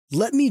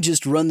"Let me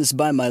just run this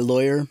by my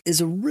lawyer" is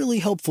a really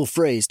helpful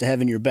phrase to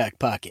have in your back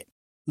pocket.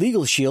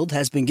 Legal Shield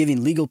has been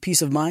giving legal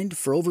peace of mind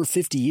for over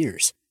 50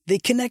 years. They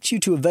connect you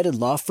to a vetted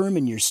law firm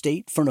in your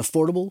state for an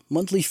affordable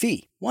monthly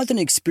fee. Want an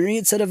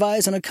experienced set of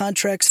eyes on a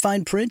contract's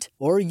fine print?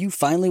 Or you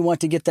finally want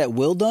to get that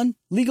will done?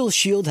 Legal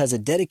Shield has a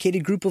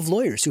dedicated group of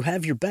lawyers who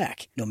have your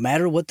back, no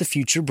matter what the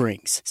future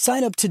brings.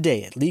 Sign up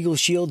today at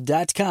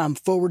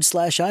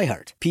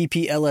LegalShield.com/iHeart.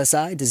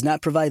 PPLSI does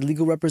not provide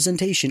legal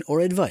representation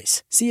or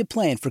advice. See a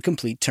plan for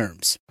complete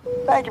terms.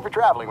 Thank you for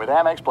traveling with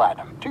Amex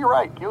Platinum. To your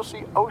right, you'll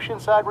see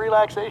oceanside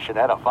relaxation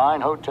at a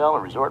fine hotel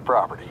and resort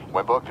property.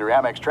 When booked through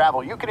Amex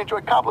Travel, you can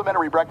enjoy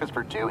complimentary breakfast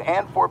for 2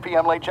 and 4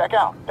 p.m. late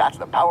checkout. That's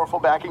the powerful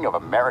backing of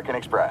American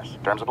Express.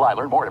 Terms apply.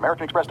 Learn more at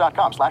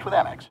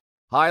americanexpress.com/withAmex.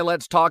 Hi,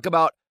 let's talk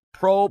about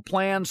Pro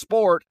Plan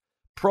Sport.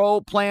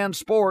 Pro Plan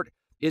Sport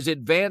is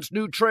advanced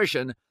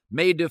nutrition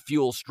made to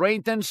fuel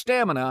strength and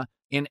stamina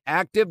in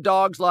active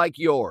dogs like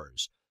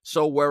yours.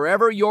 So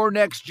wherever your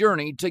next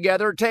journey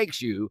together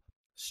takes you,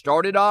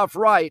 start it off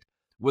right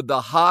with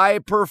the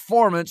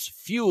high-performance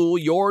fuel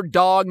your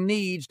dog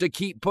needs to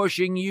keep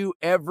pushing you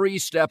every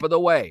step of the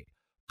way.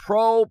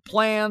 Pro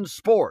Plan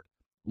Sport.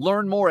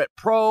 Learn more at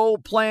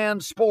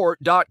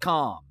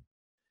ProPlansport.com.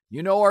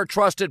 You know our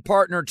trusted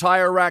partner,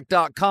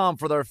 TireRack.com,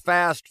 for their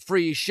fast,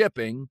 free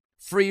shipping,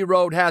 free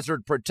road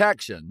hazard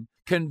protection,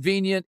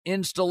 convenient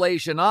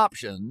installation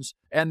options,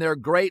 and their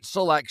great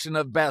selection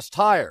of best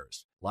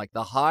tires, like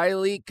the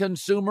highly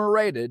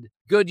consumer-rated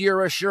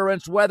Goodyear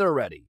Assurance Weather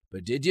Ready.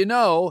 But did you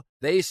know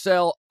they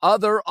sell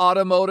other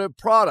automotive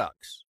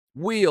products?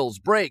 Wheels,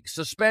 brakes,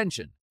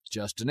 suspension,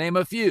 just to name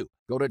a few.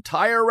 Go to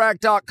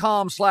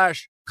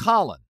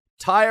TireRack.com/Colin.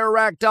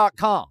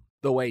 TireRack.com,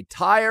 the way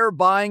tire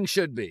buying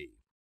should be.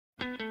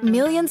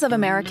 Millions of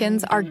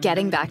Americans are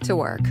getting back to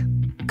work.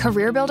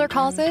 CareerBuilder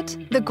calls it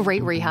the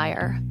great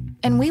rehire.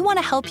 And we want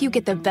to help you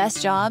get the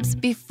best jobs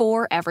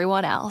before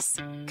everyone else.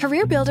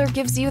 CareerBuilder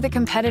gives you the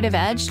competitive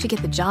edge to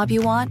get the job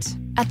you want,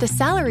 at the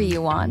salary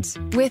you want,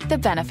 with the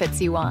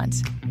benefits you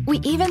want. We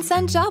even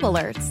send job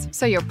alerts,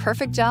 so your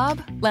perfect job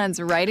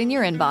lands right in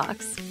your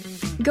inbox.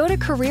 Go to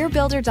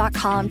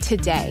CareerBuilder.com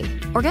today,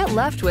 or get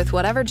left with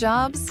whatever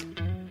jobs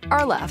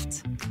are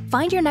left.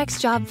 Find your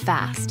next job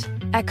fast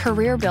at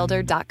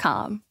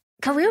CareerBuilder.com.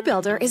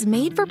 CareerBuilder is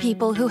made for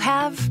people who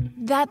have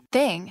that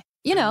thing.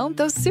 You know,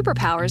 those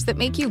superpowers that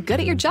make you good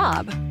at your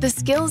job, the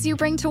skills you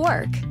bring to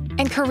work.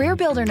 And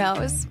CareerBuilder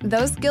knows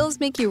those skills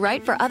make you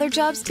right for other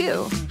jobs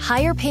too.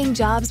 Higher paying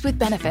jobs with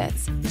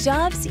benefits,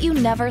 jobs you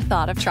never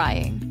thought of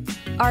trying.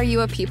 Are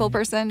you a people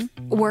person?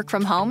 Work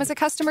from home as a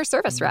customer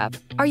service rep?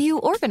 Are you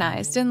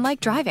organized and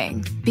like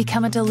driving?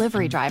 Become a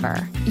delivery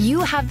driver.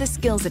 You have the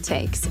skills it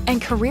takes,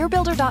 and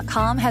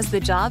CareerBuilder.com has the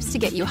jobs to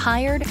get you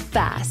hired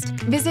fast.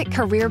 Visit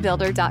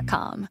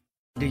CareerBuilder.com.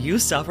 Do you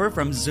suffer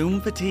from Zoom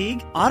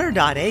fatigue?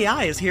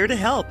 Otter.ai is here to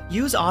help.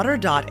 Use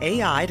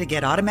Otter.ai to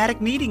get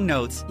automatic meeting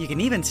notes. You can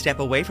even step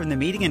away from the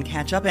meeting and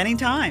catch up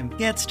anytime.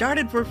 Get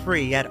started for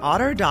free at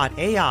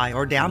Otter.ai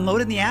or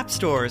download in the app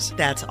stores.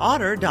 That's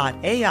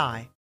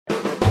Otter.ai.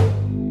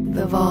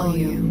 The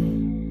volume.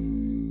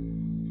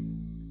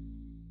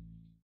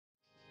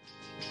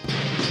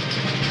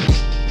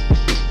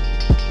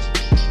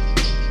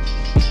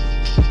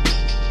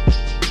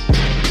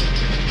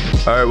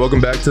 All right, welcome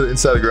back to the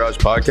Inside the Garage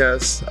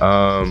podcast.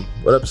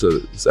 What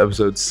episode? It's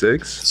episode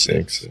 6?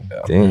 6.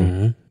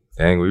 Dang,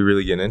 we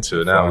really getting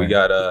into it now. We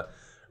got a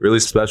really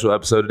special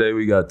episode today.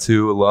 We got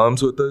 2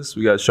 alums with us.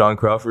 We got Shaun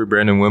Crawford,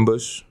 Brandon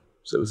Wimbush.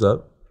 Say what's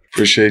up.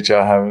 Appreciate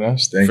y'all having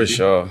us. Thank you. For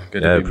sure.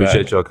 Good to be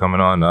appreciate back. y'all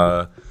coming on.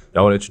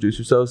 Y'all want to introduce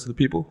yourselves to the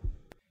people?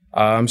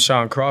 I'm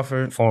Shaun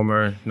Crawford,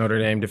 former Notre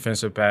Dame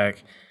defensive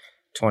back,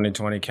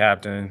 2020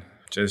 captain.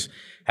 Just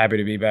happy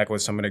to be back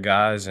with some of the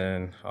guys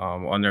and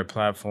on their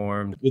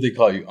platform. What they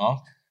call you, Unc?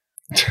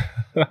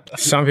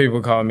 Some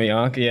people call me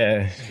Unc,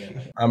 yeah.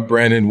 I'm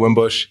Brandon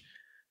Wimbush,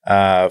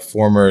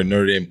 former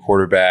Notre Dame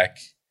quarterback,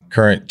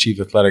 current chief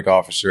athletic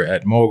officer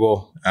at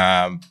Mogul.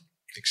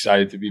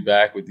 Excited to be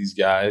back with these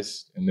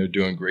guys, and they're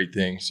doing great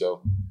things,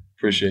 so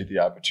appreciate the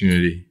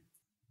opportunity.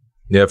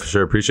 Yeah, for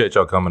sure. Appreciate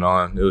y'all coming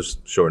on. It was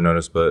short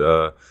notice,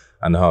 but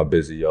I know how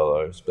busy y'all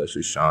are,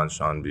 especially Shaun.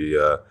 Shaun be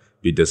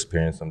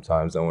disappearing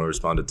sometimes. Don't want to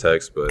respond to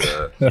texts, but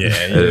you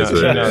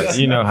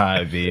know how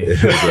it be.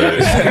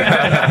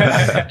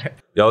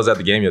 Y'all was at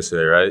the game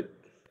yesterday, right?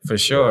 For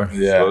sure.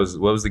 Yeah. So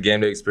what was the game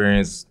day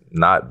experience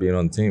not being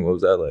on the team? What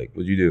was that like?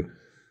 What'd you do?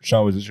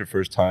 Shaun, was this your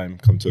first time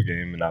come to a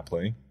game and not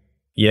playing?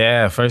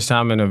 Yeah, first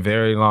time in a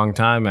very long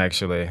time,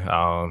 actually,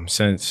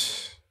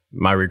 since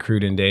my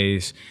recruiting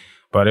days.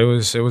 But it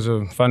was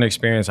a fun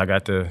experience. I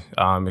got to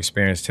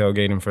experience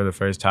tailgating for the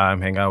first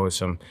time, hang out with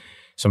some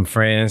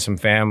friends, some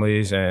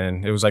families,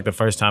 and it was like the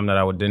first time that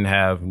I didn't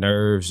have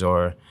nerves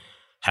or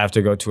have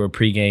to go to a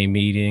pregame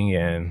meeting,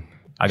 and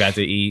I got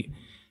to eat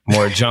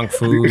more junk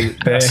food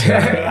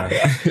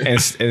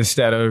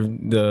instead of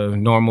the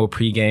normal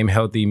pregame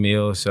healthy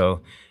meal.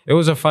 So it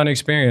was a fun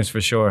experience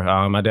for sure.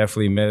 I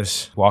definitely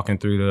miss walking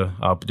through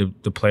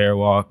the player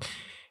walk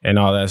and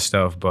all that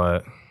stuff,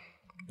 but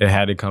it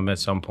had to come at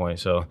some point.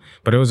 So,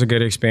 but it was a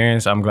good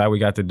experience. I'm glad we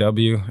got the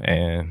W,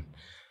 and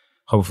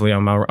hopefully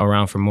I'm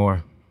around for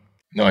more.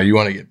 No, you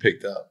want to get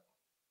picked up,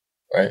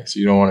 right? So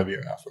you don't want to be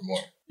around for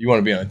more. You want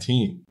to be on a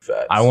team.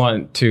 Facts. I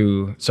want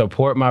to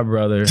support my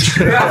brothers.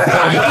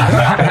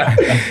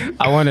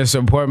 I want to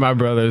support my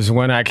brothers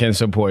when I can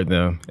support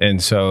them.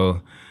 And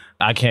so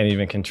I can't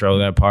even control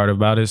that part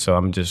about it. So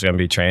I'm just going to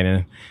be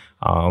training,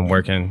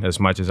 working as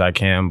much as I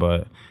can.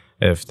 But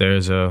if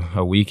there's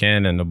a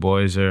weekend and the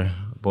boys are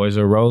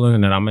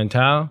rolling and I'm in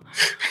town,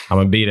 I'm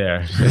going to be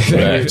there.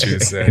 Heard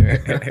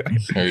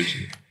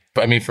you.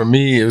 But I mean, for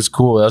me, it was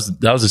cool.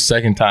 That was the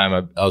second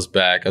time I was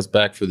back. I was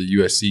back for the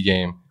USC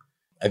game.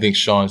 I think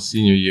Shaun's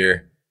senior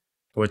year.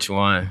 Which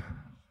one?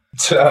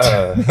 You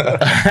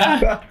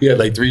had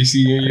like 3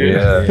 senior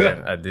years?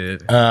 Yeah, I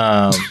did.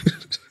 I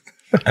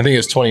think it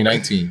was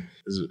 2019.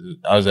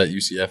 I was at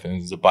UCF and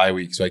it was a bye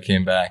week, so I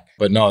came back.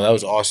 But no, that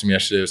was awesome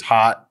yesterday. It was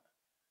hot.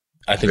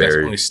 I think I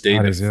only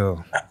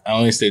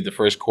stayed the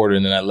first quarter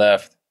and then I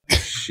left.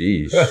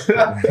 Sheesh.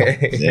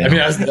 I mean,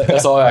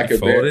 that's all I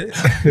could bear.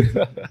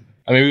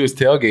 I mean, we was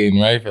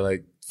tailgating, right, for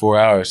like 4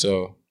 hours.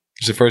 So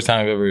it's the first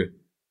time I've ever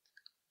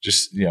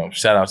just,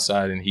 sat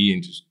outside in heat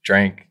and just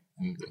drank,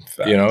 and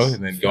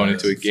then going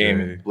into a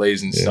game in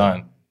blazing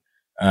sun.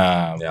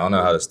 I don't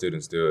know how the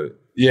students do it.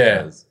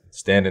 Yeah.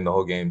 Standing the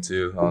whole game,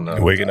 too. I don't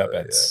know. Waking up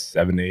at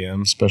 7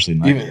 a.m. Especially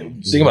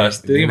night. Think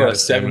about a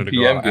 7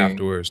 p.m. game.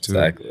 Afterwards, too.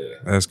 Exactly.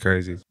 That's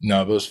crazy.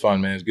 No, but it was fun,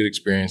 man. It was a good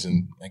experience.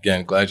 And,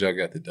 again, glad y'all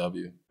got the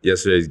W.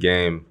 Yesterday's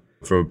game,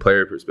 from a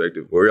player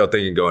perspective, what were y'all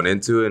thinking going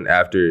into it? And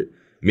after,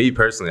 me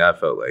personally, I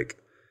felt like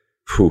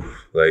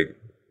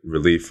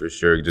relief for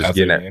sure. Just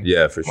after getting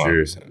for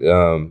sure.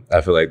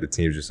 I feel like the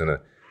team's just in a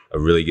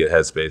really good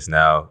headspace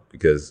now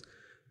because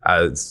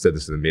I said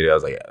this to the media. I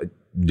was like,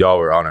 y'all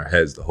were on our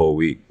heads the whole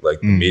week.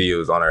 Like the media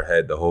was on our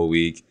head the whole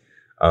week.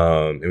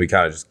 And we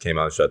kind of just came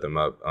out and shut them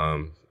up.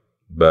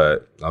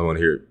 But I want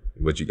to hear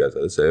what you guys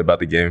have to say about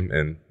the game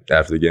and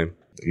after the game.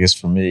 I guess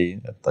for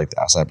me, like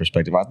the outside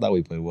perspective, I thought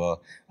we played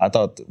well. I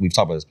thought we've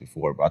talked about this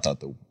before, but I thought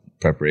the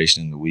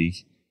preparation in the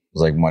week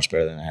was like much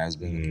better than it has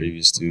been the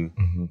previous two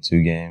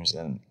games,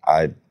 and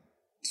I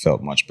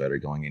felt much better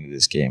going into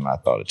this game. I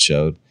thought it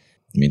showed.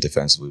 I mean,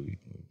 defensively,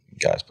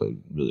 guys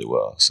played really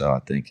well. So I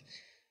think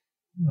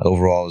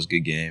overall it was a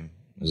good game.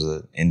 It was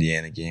an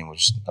Indiana game,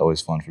 which is always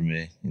fun for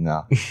me.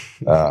 Like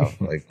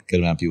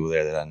good amount of people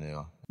there that I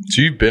knew.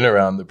 So you've been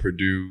around the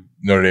Purdue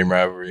Notre Dame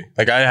rivalry.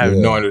 Like I have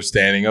no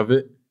understanding of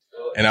it,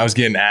 and I was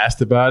getting asked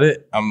about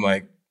it. I'm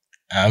like,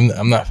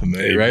 I'm not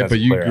familiar, right? But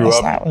you grew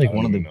up. Not like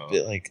one of the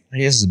I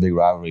guess it's a big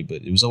rivalry,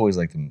 but it was always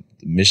like the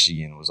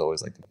Michigan was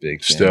always like the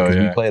big thing because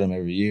we played them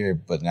every year,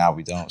 but now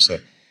we don't. So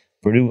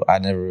Purdue, I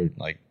never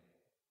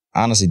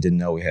honestly didn't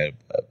know we had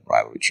a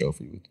rivalry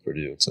trophy with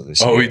Purdue until this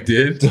year. Oh, we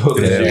did?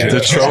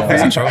 The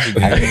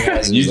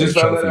trophy? You just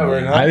found that out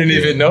right now? I didn't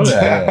even know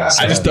that.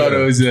 I just thought it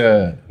was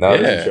a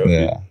trophy.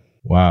 Yeah.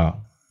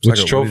 Wow.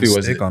 Which trophy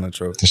was it? On a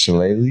trophy. The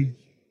Shillelagh?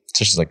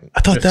 Just like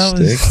I thought that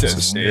was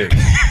a stick.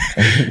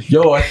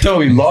 Yo, I thought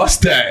we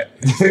lost that.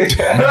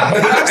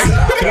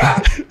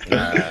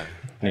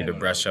 Need to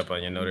brush up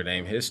on your Notre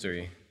Dame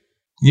history.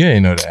 You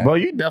ain't know that. Well,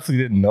 you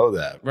definitely didn't know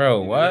that.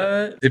 Bro,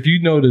 what? If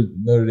you know the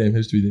Notre Dame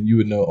history, then you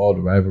would know all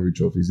the rivalry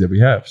trophies that we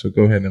have. So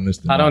go ahead and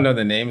list them. I don't know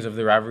the names of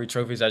the rivalry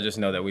trophies. I just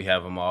know that we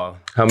have them all.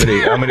 How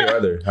many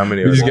are there?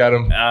 We just got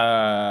them.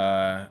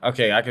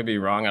 Okay, I could be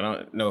wrong. I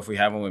don't know if we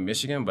have one with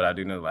Michigan, but I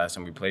do know the last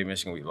time we played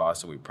Michigan, we lost,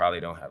 so we probably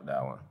don't have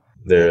that one.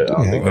 I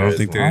don't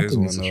think there is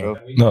one.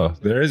 No,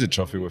 there is a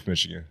trophy with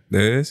Michigan.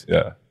 There is?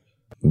 Yeah.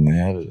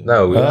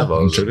 No, we have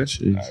all tripping.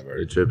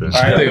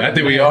 I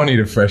think we all need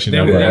to freshen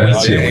up.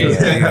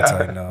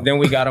 Then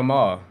we got them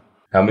all.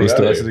 How many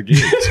the rest of the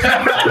games?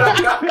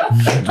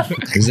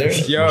 Is there?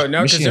 Yo,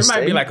 no, because there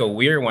might be like a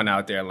weird one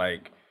out there.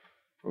 Like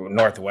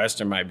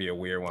Northwestern might be a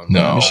weird one.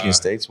 No, Michigan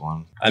State's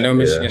one. I know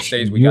Michigan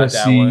State's. We got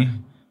that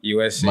one.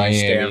 USC,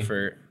 Miami,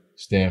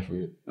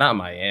 Stanford. Not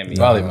Miami.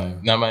 Probably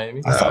not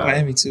Miami. I thought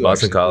Miami too.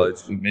 Boston College.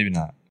 Maybe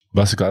not.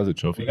 Boston College a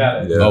trophy.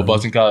 Oh,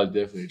 Boston College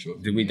definitely a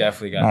trophy. We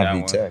definitely got that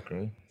one. Tech,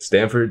 right?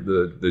 Stanford,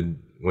 the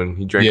when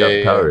he drank out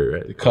the Powerade,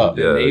 right? The cup.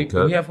 The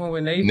cup. We have one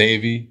with Navy.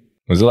 Navy.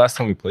 Was the last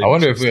time we played? I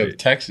wonder if we have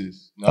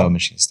Texas. No. Oh,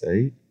 Michigan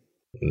State.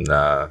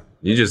 Nah,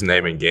 you just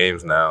naming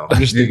games now. I'm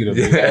just thinking of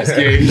big ass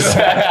games.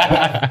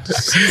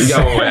 You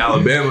got one with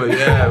Alabama,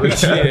 from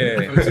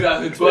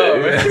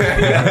 2012.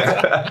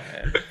 Right?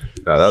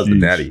 No, that was the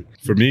natty.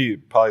 For me,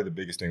 probably the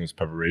biggest thing was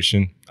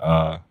preparation.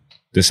 I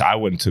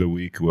went into the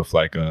week with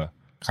like a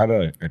kind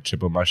of a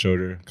chip on my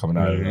shoulder coming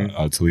out of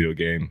a Toledo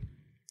game.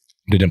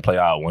 Didn't play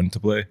how I wanted to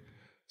play.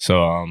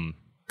 So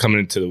coming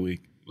into the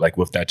week, like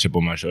with that chip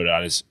on my shoulder,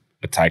 I just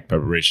attacked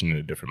preparation in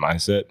a different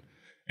mindset.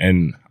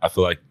 And I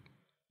feel like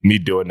me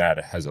doing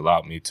that has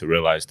allowed me to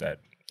realize that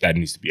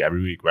needs to be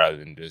every week rather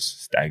than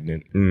just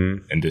stagnant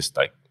and just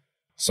like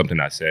something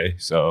I say.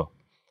 So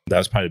that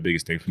was probably the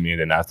biggest thing for me.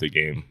 And then after the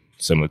game,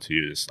 similar to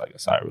you, just like a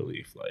sigh of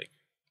relief, like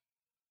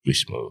we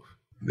should move.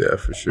 Yeah,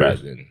 for sure.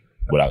 Rather than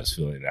what I was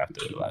feeling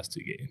after the last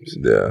two games.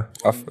 Yeah.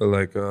 I feel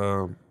like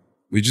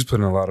we just put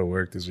in a lot of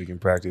work this week in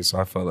practice. So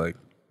I felt like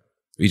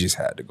we just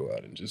had to go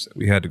out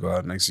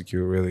and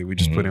execute, really. We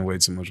just put in way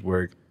too much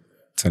work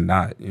to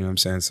not, you know what I'm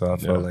saying? So I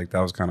felt like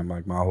that was kind of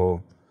like my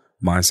whole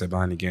mindset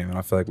behind the game. And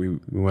I feel like we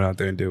went out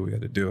there and did what we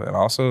had to do. And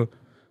also,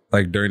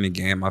 like, during the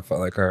game, I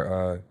felt like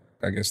our,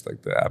 I guess,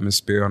 like, the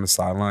atmosphere on the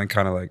sideline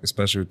kind of, like,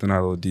 especially within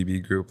our little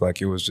DB group,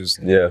 like, it was just,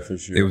 for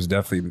sure. It was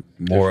definitely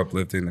more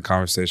uplifting. The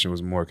conversation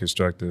was more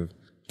constructive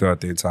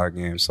throughout the entire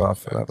game. So I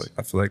feel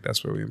like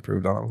that's where we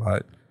improved on a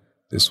lot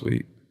this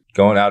week.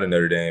 Going out in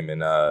Notre Dame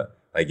and,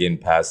 like, getting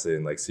past it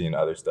and, like, seeing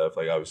other stuff.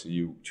 Like, obviously,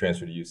 you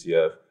transferred to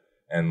UCF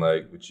and,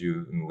 like, with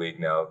you in the league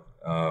now,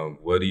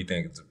 what do you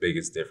think is the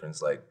biggest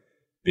difference, like,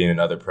 being in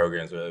other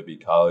programs, whether it be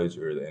college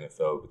or the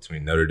NFL,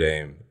 between Notre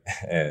Dame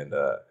and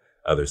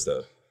other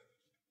stuff?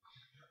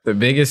 The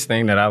biggest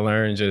thing that I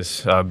learned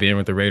just being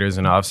with the Raiders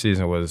in the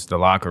offseason was the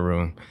locker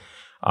room,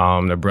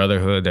 the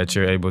brotherhood that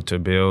you're able to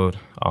build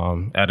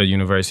at a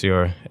university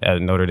or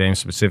at Notre Dame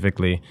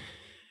specifically.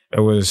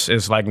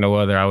 It's like no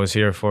other. I was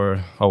here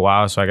for a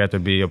while, so I got to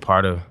be a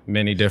part of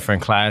many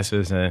different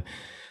classes and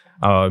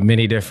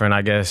many different,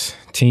 I guess,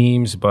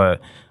 teams.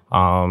 But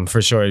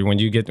for sure, when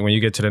you get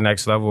to the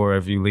next level, or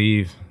if you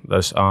leave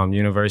this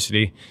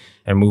university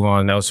and move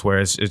on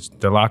elsewhere, it's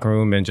the locker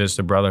room and just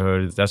the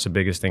brotherhood. That's the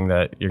biggest thing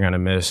that you're gonna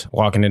miss.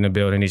 Walking in the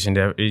building each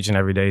and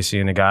every day,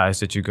 seeing the guys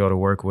that you go to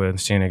work with,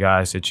 seeing the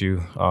guys that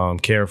you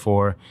care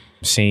for,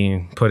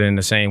 seeing put in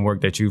the same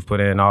work that you've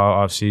put in all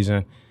off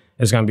season.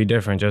 It's going to be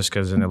different just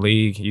because in the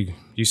league,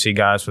 you see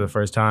guys for the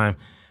first time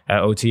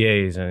at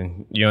OTAs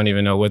and you don't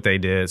even know what they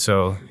did.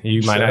 So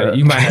you might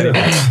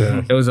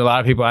not. There was a lot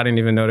of people, I didn't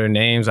even know their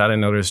names. I didn't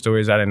know their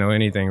stories. I didn't know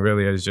anything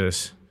really. It was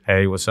just,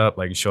 hey, what's up?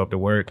 Like, you show up to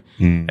work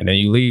and then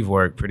you leave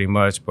work pretty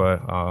much. But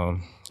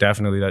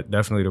definitely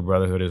the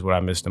brotherhood is what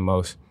I miss the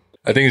most.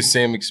 I think it's the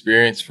same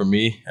experience for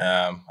me.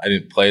 I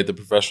didn't play at the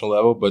professional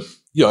level, but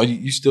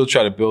you still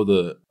try to build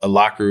a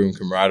locker room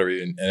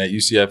camaraderie. And at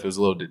UCF, it was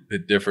a little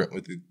bit different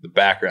with the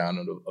background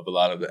of a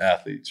lot of the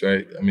athletes,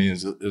 right? I mean,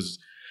 it was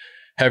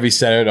heavy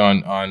centered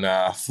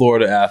on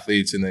Florida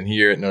athletes, and then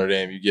here at Notre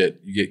Dame, you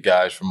get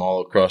guys from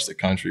all across the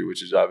country,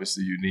 which is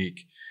obviously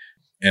unique.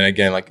 And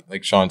again,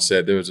 like Shaun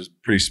said, there was a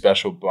pretty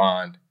special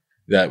bond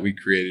that we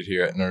created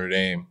here at Notre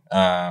Dame.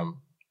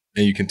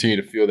 And you continue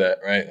to feel that,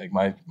 right? Like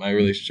my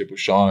relationship with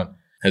Shaun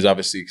has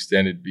obviously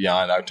extended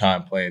beyond our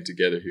time playing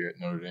together here at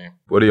Notre Dame.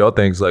 What do y'all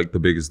think is like the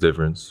biggest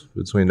difference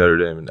between Notre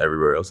Dame and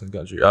everywhere else in the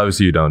country?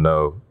 Obviously, you don't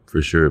know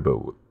for sure, but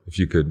if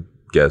you could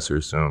guess or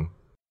assume.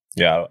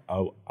 Yeah,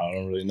 I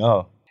don't really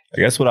know. I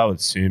guess what I would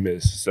assume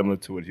is similar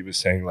to what he was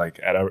saying, like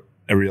at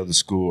every other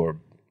school or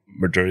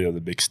majority of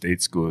the big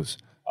state schools,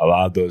 a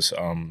lot of those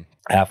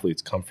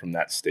athletes come from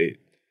that state.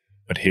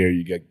 But here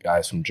you get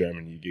guys from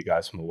Germany, you get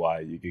guys from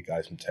Hawaii, you get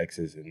guys from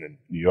Texas and then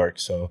New York.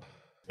 So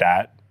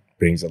that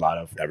brings a lot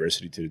of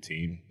diversity to the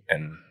team,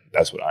 and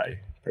that's what I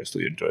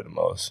personally enjoy the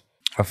most.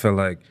 I feel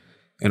like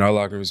in our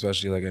locker room,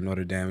 especially like at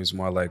Notre Dame, it's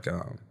more like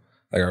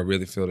I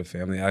really feel the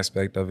family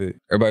aspect of it.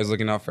 Everybody's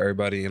looking out for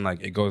everybody, and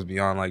like it goes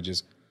beyond like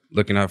just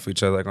looking out for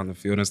each other like on the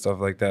field and stuff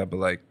like that. But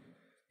like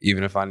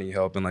even if I need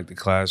help in like the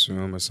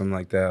classroom or something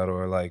like that,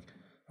 or like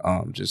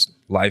just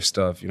life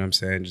stuff, you know what I'm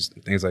saying? Just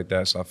things like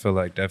that. So I feel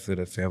like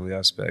definitely the family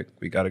aspect,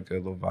 we got a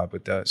good little vibe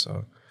with that.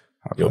 So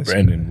Yo,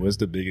 Brandon, what's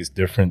the biggest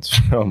difference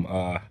from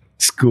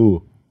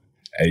school?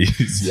 Hey,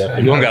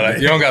 you don't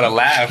gotta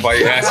laugh while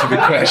you answer the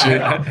question.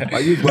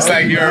 It's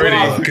like you're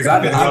already, because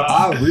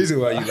I reason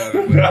why you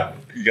laughing.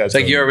 It's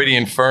like you're already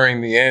inferring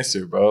the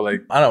answer, bro.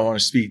 Like, I don't want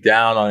to speak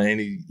down on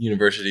any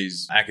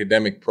university's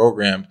academic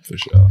program, for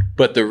sure,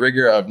 but the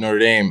rigor of Notre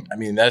Dame, I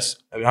mean, I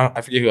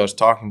forget who I was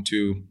talking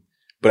to,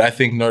 but I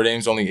think Notre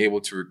Dame's only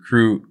able to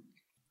recruit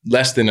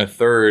less than a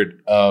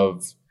third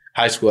of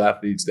high school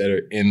athletes that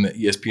are in the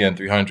ESPN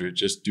 300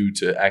 just due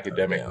to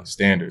academic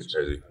standards.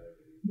 Crazy.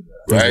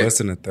 Right? It's less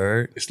than a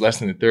third? It's less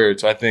than a third.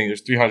 So I think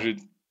there's 300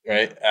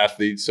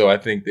 athletes. So I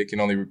think they can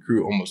only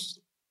recruit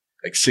almost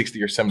like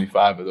 60 or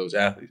 75 of those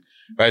athletes.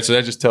 Right? So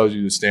that just tells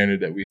you the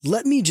standard that we...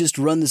 "Let me just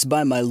run this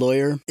by my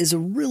lawyer" is a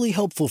really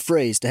helpful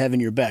phrase to have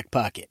in your back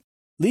pocket.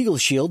 Legal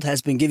Shield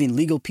has been giving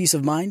legal peace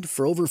of mind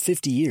for over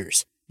 50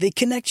 years. They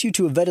connect you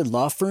to a vetted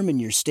law firm in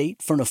your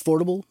state for an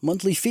affordable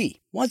monthly fee.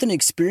 Want an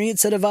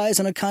experienced set of eyes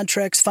on a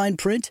contract's fine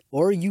print?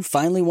 Or you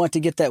finally want to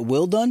get that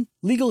will done?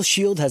 Legal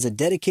Shield has a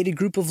dedicated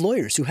group of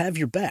lawyers who have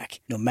your back,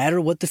 no matter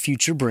what the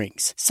future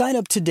brings. Sign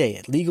up today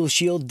at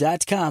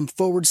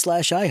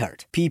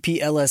LegalShield.com/iHeart.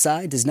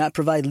 PPLSI does not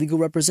provide legal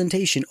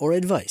representation or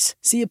advice.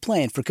 See a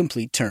plan for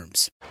complete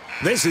terms.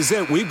 This is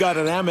it. We've got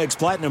an Amex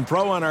Platinum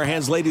Pro on our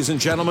hands, ladies and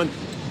gentlemen.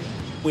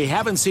 We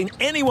haven't seen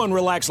anyone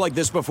relax like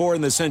this before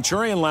in the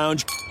Centurion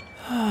Lounge.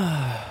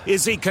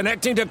 Is he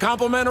connecting to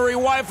complimentary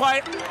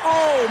Wi-Fi?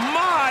 Oh,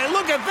 my!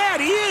 Look at that!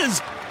 He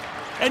is!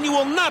 And you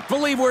will not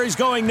believe where he's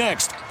going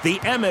next. The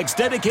Amex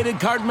dedicated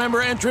card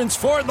member entrance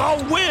for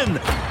the win!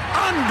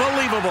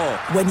 Unbelievable!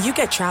 When you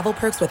get travel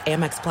perks with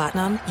Amex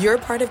Platinum, you're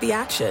part of the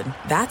action.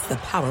 That's the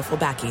powerful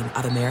backing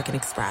of American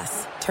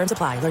Express. Terms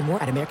apply. Learn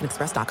more at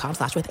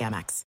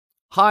americanexpress.com/withAmex.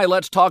 Hi,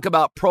 let's talk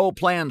about Pro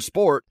Plan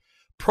Sport.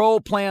 Pro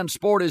Plan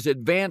Sport is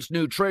advanced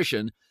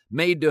nutrition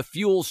made to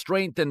fuel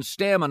strength and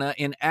stamina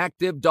in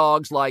active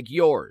dogs like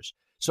yours.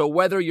 So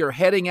whether you're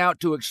heading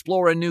out to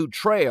explore a new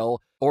trail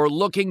or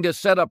looking to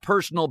set a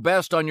personal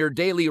best on your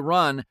daily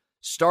run,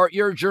 start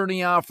your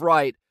journey off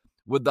right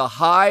with the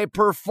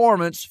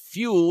high-performance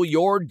fuel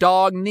your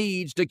dog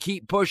needs to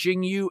keep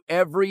pushing you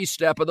every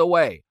step of the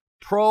way.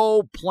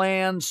 Pro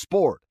Plan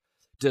Sport.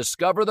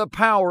 Discover the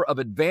power of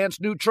advanced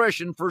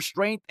nutrition for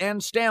strength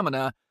and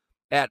stamina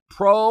at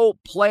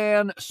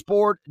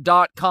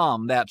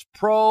ProPlansport.com. That's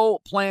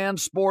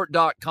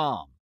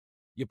ProPlansport.com.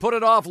 You put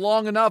it off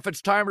long enough,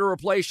 it's time to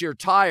replace your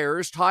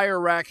tires. Tire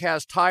Rack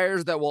has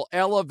tires that will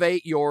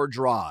elevate your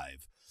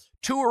drive.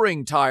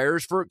 Touring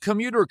tires for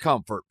commuter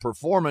comfort,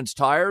 performance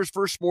tires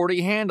for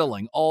sporty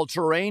handling,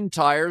 all-terrain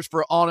tires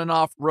for on- and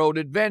off-road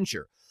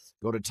adventure.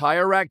 Go to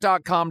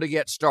TireRack.com to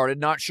get started.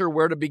 Not sure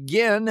where to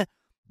begin?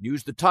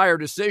 Use the Tire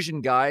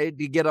Decision Guide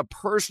to get a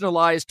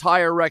personalized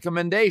tire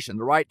recommendation,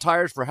 the right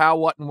tires for how,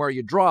 what, and where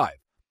you drive.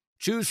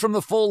 Choose from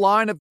the full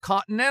line of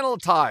Continental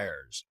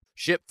tires.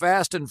 Ship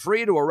fast and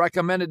free to a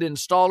recommended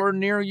installer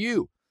near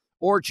you.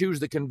 Or choose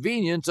the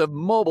convenience of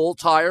mobile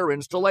tire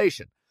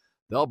installation.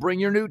 They'll bring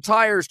your new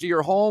tires to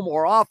your home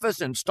or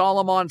office and install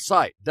them on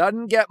site.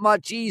 Doesn't get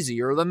much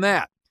easier than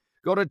that.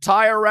 Go to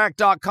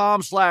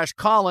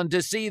TireRack.com/Colin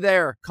to see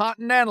their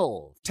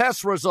Continental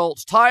test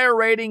results, tire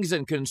ratings,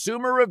 and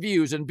consumer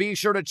reviews, and be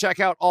sure to check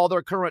out all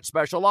their current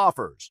special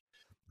offers.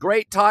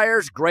 Great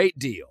tires, great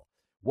deal.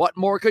 What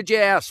more could you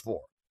ask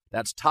for?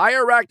 That's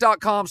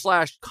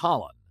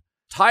TireRack.com/Colin.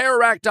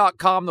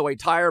 TireRack.com, the way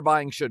tire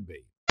buying should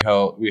be.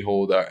 We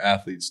hold our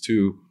athletes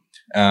too.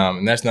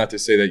 And that's not to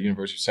say that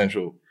University of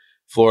Central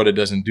Florida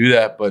doesn't do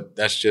that, but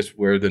that's just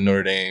where the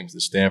Notre Dames,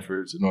 the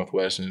Stanfords, the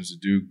Northwesterns, the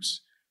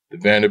Dukes, the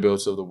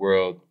Vanderbilts of the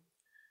world.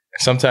 And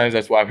sometimes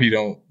that's why we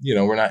don't,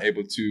 we're not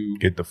able to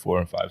get the 4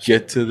 and 5.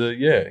 Get to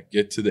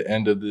the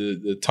end of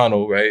the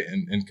tunnel, right?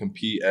 And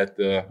compete at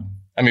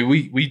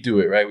we do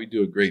it, right? We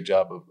do a great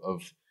job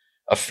of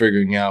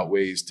figuring out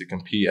ways to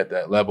compete at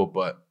that level,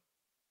 but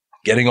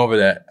getting over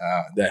that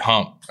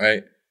hump,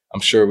 right?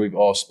 I'm sure we've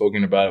all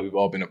spoken about it. We've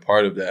all been a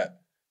part of that.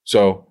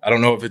 So I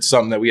don't know if it's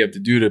something that we have to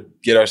do to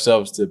get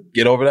ourselves to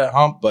get over that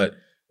hump, but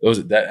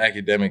that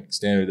academic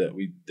standard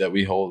that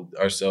we hold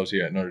ourselves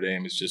here at Notre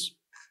Dame is just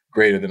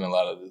greater than a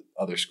lot of the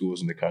other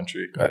schools in the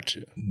country.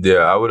 Gotcha. Yeah,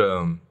 I would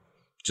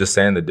just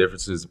saying the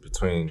differences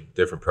between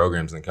different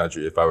programs in the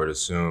country, if I were to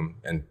assume,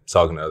 and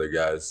talking to other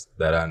guys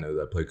that I know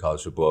that play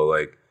college football,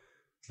 like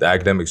the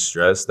academic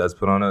stress that's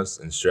put on us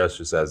and stress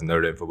just as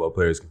Notre Dame football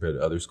players compared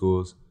to other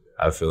schools,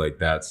 I feel like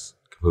that's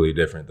completely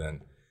different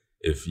than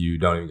if you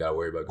don't even got to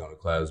worry about going to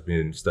class,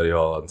 being in study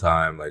hall on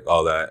time, like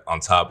all that on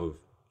top of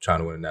trying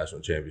to win a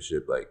national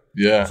championship. Like,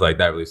 I feel like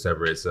that really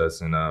separates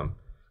us. And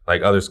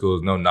like other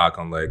schools, no knock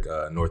on like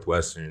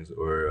Northwesterns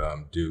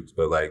or Dukes,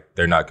 but like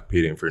they're not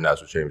competing for a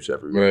national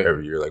championship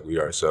every year like we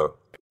are. So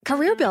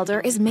Career Builder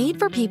is made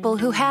for people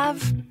who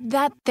have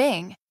that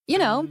thing. You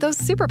know, those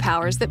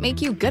superpowers that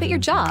make you good at your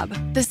job,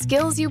 the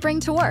skills you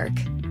bring to work.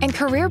 And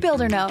Career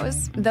Builder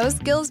knows those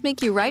skills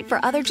make you right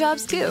for other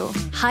jobs too.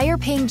 Higher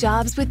paying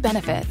jobs with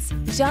benefits.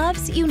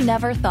 Jobs you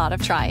never thought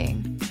of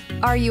trying.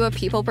 Are you a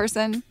people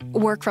person?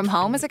 Work from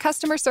home as a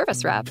customer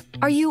service rep?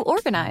 Are you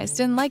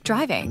organized and like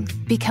driving?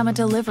 Become a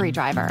delivery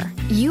driver.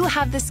 You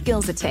have the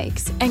skills it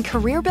takes, and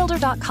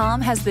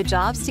CareerBuilder.com has the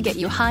jobs to get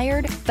you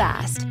hired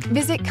fast.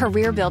 Visit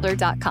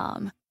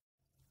CareerBuilder.com.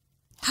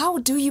 How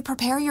do you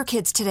prepare your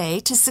kids today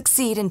to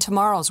succeed in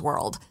tomorrow's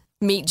world?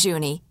 Meet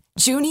Junie.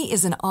 Junie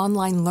is an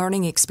online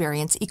learning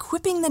experience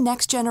equipping the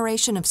next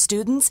generation of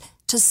students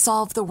to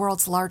solve the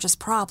world's largest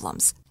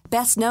problems.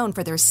 Best known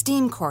for their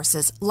STEAM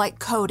courses like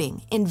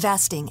coding,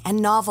 investing, and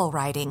novel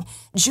writing,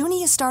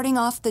 Junie is starting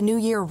off the new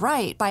year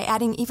right by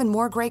adding even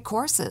more great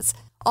courses.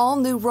 All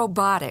new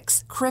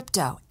robotics,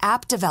 crypto,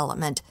 app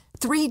development,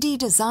 3D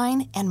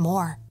design, and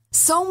more.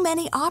 So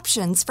many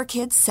options for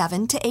kids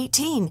 7 to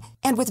 18.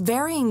 And with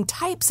varying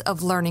types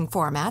of learning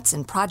formats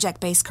and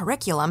project-based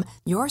curriculum,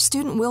 your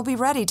student will be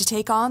ready to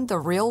take on the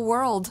real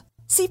world.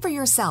 See for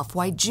yourself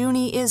why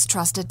Junie is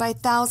trusted by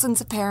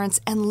thousands of parents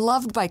and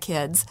loved by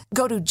kids.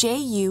 Go to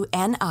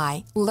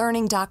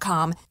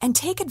JUNILearning.com and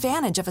take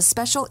advantage of a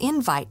special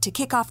invite to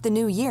kick off the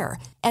new year.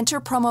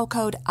 Enter promo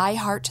code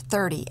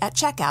IHEART30 at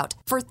checkout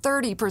for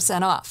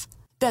 30% off.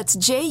 That's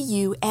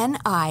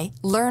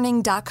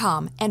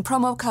JUNILearning.com and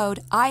promo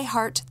code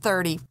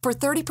IHEART30 for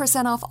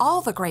 30% off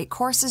all the great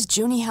courses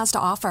Junie has to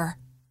offer.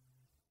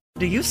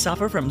 Do you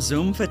suffer from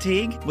Zoom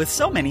fatigue? With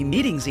so many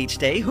meetings each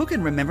day, who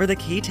can remember the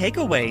key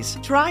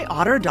takeaways? Try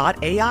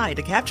Otter.ai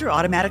to capture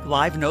automatic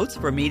live notes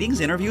for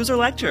meetings, interviews, or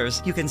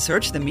lectures. You can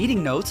search the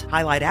meeting notes,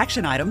 highlight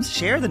action items,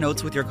 share the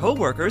notes with your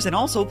coworkers, and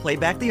also play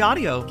back the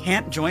audio.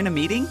 Can't join a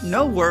meeting?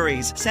 No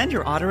worries. Send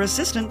your Otter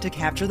assistant to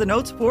capture the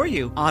notes for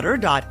you.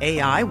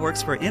 Otter.ai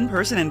works for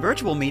in-person and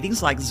virtual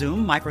meetings like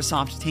Zoom,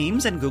 Microsoft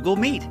Teams, and Google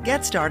Meet.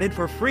 Get started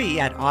for free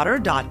at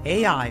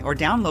Otter.ai or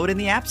download in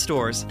the app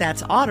stores.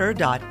 That's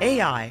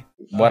Otter.ai.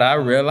 What I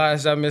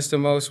realized I missed the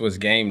most was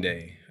game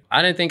day.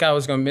 I didn't think I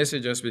was going to miss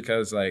it just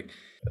because, like,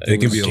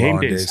 It can be a long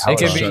day. It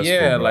can be,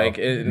 yeah, like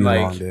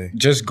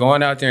just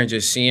going out there and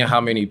just seeing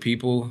how many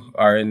people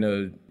are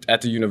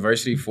at the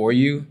university for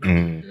you.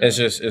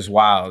 It's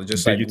wild.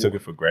 Just you took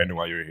it for granted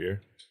while you were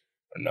here?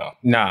 Or no?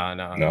 No,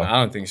 I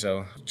don't think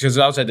so. Because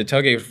I was at the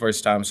tailgate for the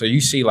first time, so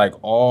you see like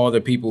all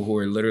the people who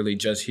are literally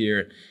just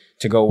here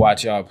to go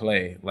watch y'all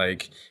play.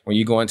 Like when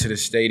you go into the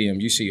stadium,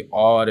 you see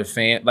all the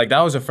fans. Like that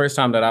was the first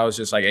time that I was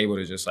just like able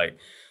to just like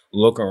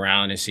look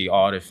around and see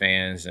all the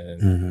fans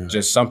and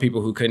just some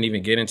people who couldn't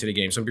even get into the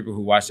game, some people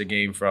who watched the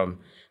game from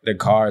their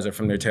cars or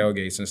from their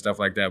tailgates and stuff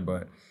like that.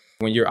 But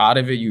when you're out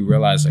of it, you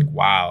realize like,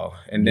 wow.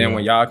 And then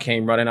when y'all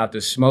came running out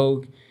the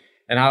smoke,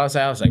 and I was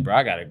like, bro,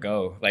 I gotta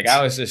go. Like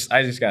I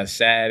just got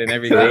sad and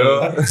everything.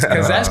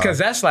 Cause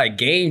that's like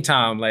game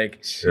time.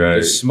 Like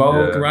the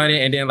smoke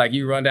running, and then like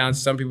you run down,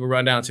 some people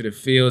run down to the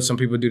field, some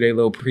people do their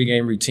little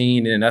pregame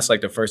routine, and that's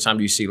like the first time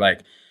you see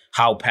like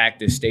how packed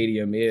the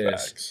stadium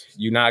is. Facts.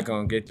 You're not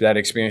gonna get that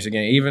experience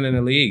again. Even in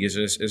the league, it's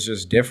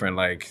just different.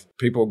 Like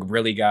people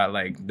really got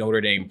like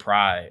Notre Dame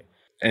pride.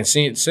 And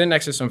sitting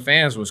next to some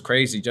fans was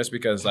crazy just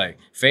because, like,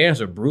 fans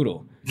are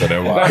brutal. But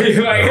they're wild.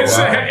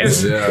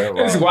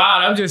 It's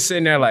wild. I'm just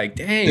sitting there like,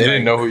 dang. They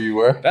didn't know who you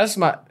were? That's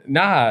like,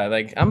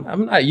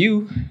 I'm not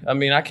you. I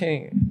mean, I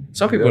can't.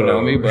 Some people know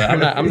me, but I'm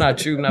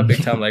not you. I'm not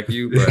big time like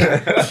you.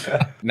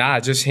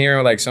 But just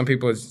hearing, like, some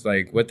people, it's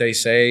like, what they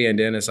say. And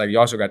then it's like, you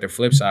also got the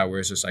flip side where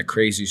it's just, like,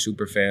 crazy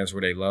super fans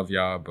where they love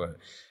y'all. But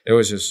it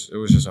was just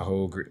a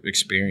whole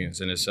experience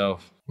in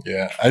itself.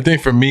 Yeah. I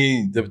think for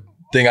me, the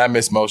thing I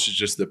miss most is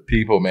just the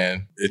people,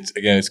 man.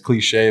 It's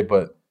cliche,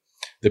 but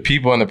the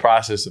people in the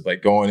process of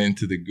like going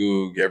into the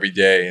Goog every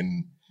day,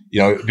 and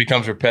it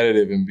becomes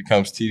repetitive and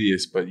becomes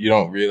tedious, but you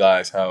don't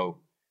realize how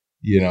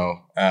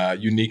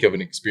unique of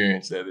an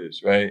experience that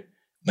is, right?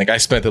 Like I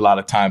spent a lot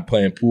of time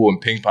playing pool and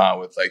ping pong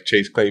with like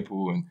Chase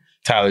Claypool and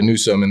Tyler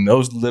Newsome, and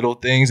those little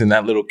things and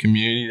that little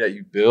community that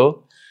you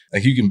build,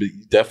 like you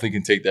definitely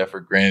can take that for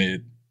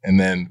granted. And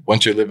then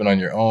once you're living on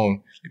your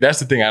own, like, that's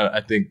the thing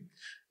I think.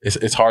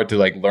 It's hard to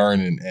like learn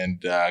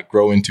and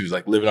grow into, is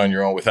like living on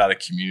your own without a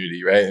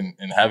community, right? And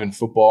having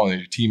football and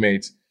your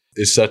teammates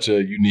is such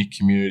a unique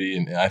community,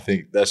 and I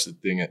think that's the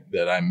thing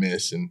that I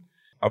miss. And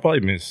I probably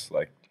miss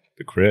like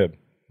the crib,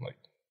 like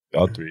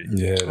y'all three.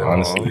 Yeah,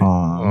 honestly,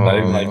 not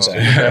even like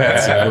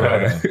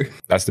that.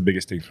 That's the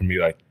biggest thing for me.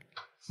 Like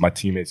my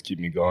teammates keep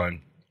me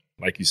going.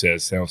 Like you said,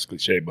 it sounds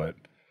cliche, but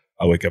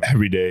I wake up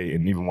every day,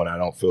 and even when I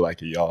don't feel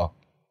like it, y'all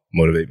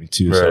motivate me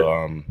too. Right. So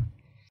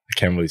I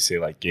can't really say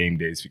like game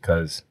days,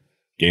 because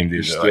game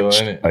days are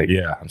like, in it. Like,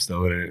 yeah, I'm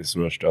still in it. It's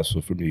real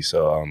stressful for me.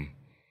 So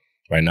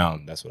right now,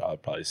 that's what I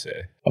would probably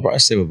say. I'll probably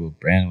say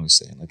what Brandon was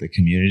saying, like the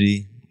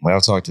community. Like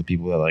I'll talk to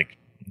people that like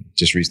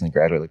just recently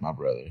graduated, like my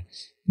brother, and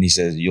he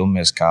says you'll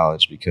miss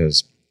college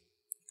because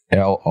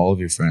all of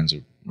your friends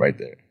are right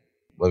there.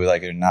 Whether we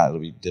like it or not, it'll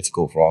be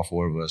difficult for all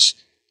four of us,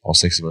 all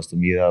six of us, to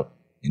meet up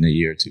in a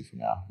year or two from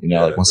now.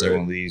 Like once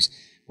everyone leaves,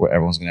 where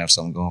everyone's gonna have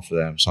something going for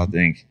them. So I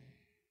think,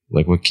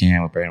 like what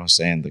Brandon was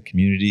saying, the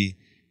community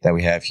that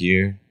we have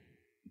here,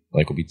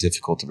 like, will be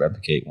difficult to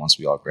replicate once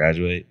we all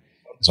graduate.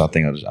 So I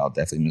think I'll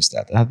definitely miss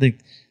that. I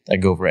think that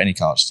go for any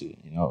college student.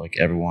 Like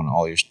everyone,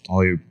 all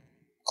your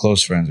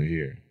close friends are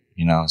here.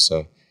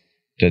 So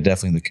they're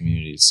definitely the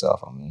community itself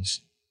I'll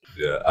miss.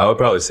 Yeah, I would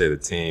probably say the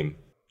team.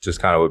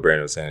 Just kind of what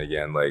Brandon was saying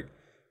again, like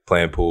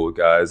playing pool with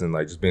guys and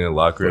like just being in the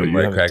locker room,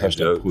 like cracking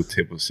jokes. Pool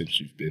table since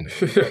you've been.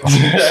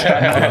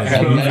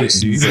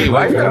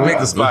 Why you gotta make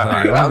the spot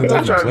hot? I'm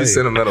not trying to be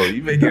sentimental.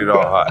 You making it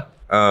all hot.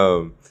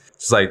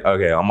 It's like,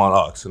 okay, I'm on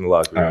aux in the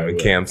locker room, and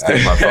Cam's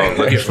taking my phone,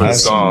 looking for the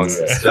songs.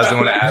 Doesn't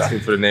want to ask me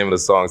for the name of the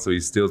song, so he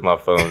steals my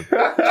phone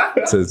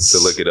to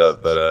look it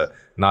up. But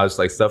just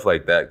like stuff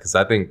like that, because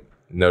I think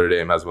Notre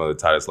Dame has one of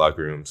the tightest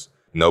locker rooms.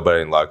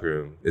 Nobody in the locker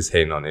room is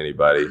hating on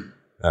anybody.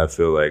 I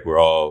feel like we're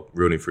all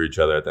rooting for each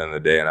other at the end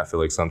of the day, and I feel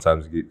like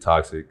sometimes you get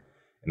toxic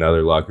in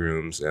other locker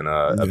rooms, and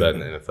I bet in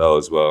the NFL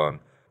as well. And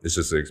it's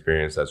just an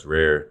experience that's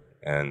rare,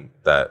 and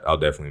that I'll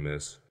definitely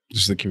miss.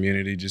 Just the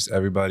community, just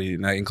everybody,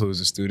 and that includes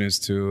the students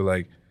too.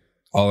 Like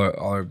all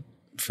our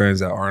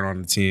friends that aren't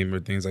on the team or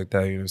things like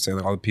that. You know what I'm saying?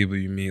 Like all the people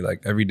you meet,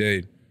 like every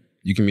day,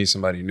 you can meet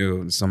somebody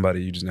new,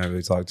 somebody you just never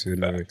really talked to,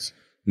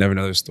 never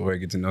know their story,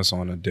 get to know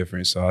someone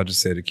different. So I'll just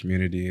say the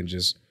community, and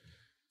just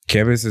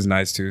campus is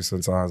nice too.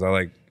 Sometimes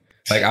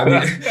it's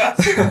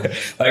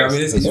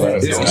easy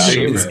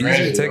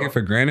to take it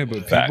for granted,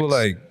 but people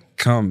they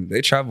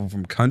travel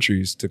from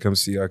countries to come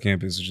see our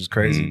campus, which is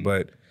crazy.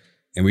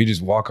 And we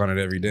just walk on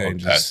it every day, you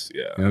know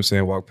what I'm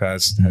saying? Walk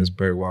past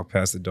Hasburg, walk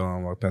past the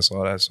Dome, walk past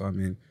all that. So I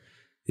mean,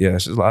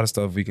 it's just a lot of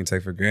stuff we can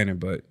take for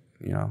granted, but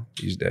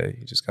each day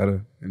you just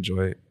gotta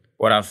enjoy it.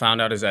 What I found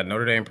out is that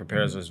Notre Dame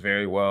prepares us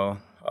very well,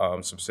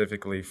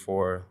 specifically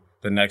for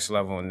the next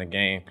level in the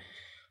game.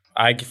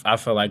 I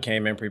feel like I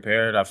came in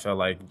prepared. I feel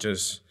like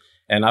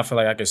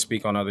I could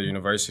speak on other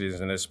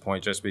universities in this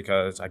point, just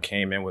because I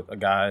came in with the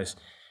guys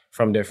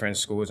from different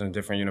schools and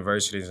different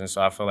universities. And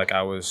so I feel like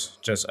I was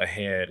just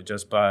ahead,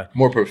 just by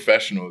more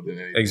professional than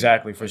anything.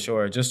 Exactly, for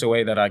sure. Just the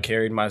way that I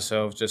carried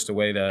myself, just the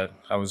way that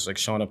I was like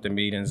showing up to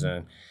meetings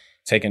and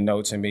taking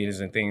notes in meetings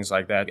and things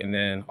like that. And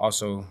then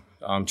also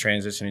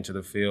transitioning to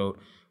the field.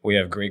 We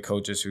have great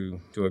coaches who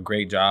do a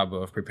great job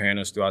of preparing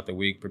us throughout the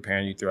week,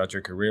 preparing you throughout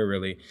your career,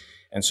 really.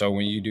 And so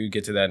when you do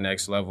get to that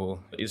next level,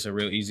 it's a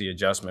real easy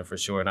adjustment for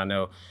sure. And I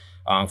know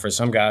for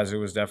some guys, it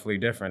was definitely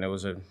different. It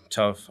was a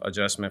tough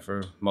adjustment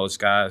for most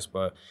guys.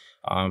 But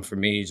for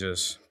me,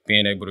 just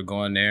being able to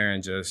go in there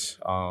and just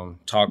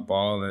talk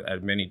ball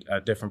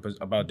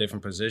about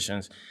different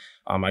positions,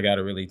 I got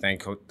to really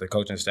thank the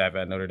coaching staff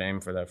at Notre Dame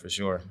for that, for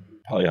sure.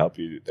 Probably help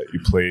you that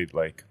you played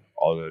like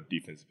all the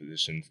defensive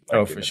positions.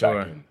 Like, for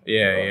sure.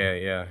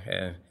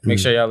 Yeah. Make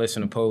sure y'all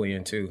listen to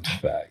Polian too.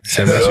 Facts.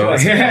 Make sure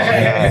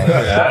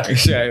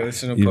y'all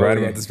listen to Polian. You right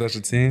about the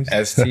special teams?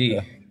 ST.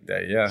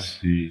 Yeah.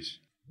 Jeez.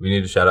 We need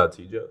to shout out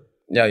T-Joe.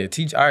 Yeah. I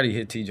already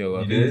hit T-Joe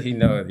up. He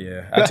knows,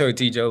 yeah. I told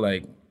T-Joe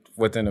like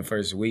within the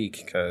first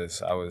week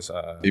because I was...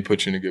 he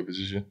put you in a good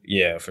position?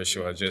 Yeah, for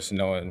sure. Just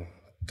knowing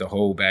the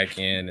whole back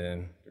end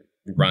and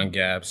run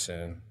gaps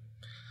and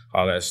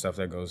all that stuff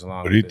that goes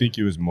along. What do you think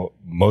you was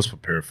most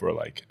prepared for,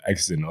 like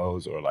X's and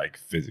O's, or like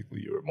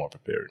physically you were more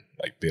prepared,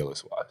 like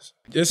Bayless wise?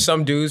 There's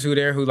some dudes who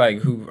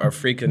are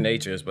freak of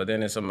natures, but then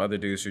there's some other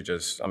dudes who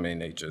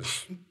they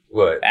just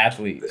what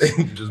athletes,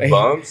 just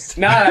bums.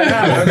 Nah.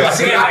 I'm just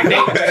saying, like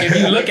if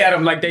you look at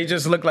them, like they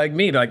just look like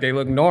me, like they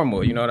look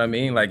normal. You know what I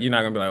mean? Like you're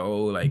not gonna be like,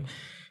 oh, like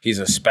he's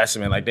a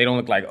specimen. Like they don't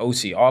look like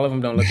OC. All of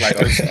them don't look like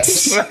OC.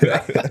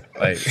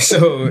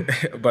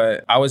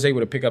 But I was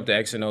able to pick up the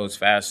X and O's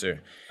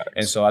faster.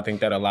 And so I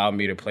think that allowed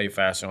me to play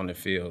faster on the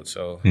field.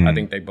 So I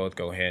think they both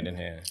go hand in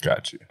hand.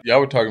 Got you. Y'all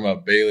were talking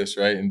about Bayless,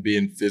 right? And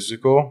being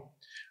physical.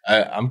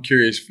 I'm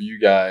curious for you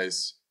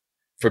guys.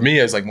 For me,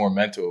 it's like more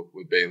mental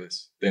with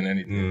Bayless than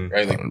anything,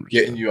 right? Like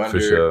getting you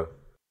under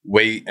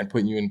weight and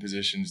putting you in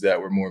positions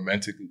that were more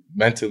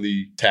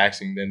mentally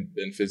taxing than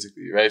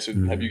physically, right? So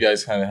have you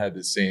guys kind of had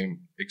the same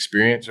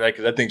experience, right?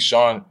 Because I think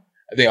Shaun,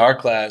 our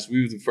class,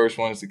 we were the first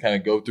ones to kind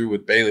of go through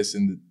with Bayless,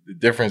 and the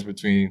difference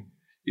between,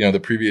 the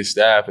previous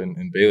staff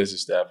and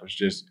Bayless's staff was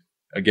just,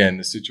 again,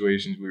 the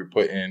situations we were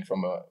put in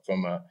from a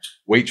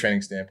weight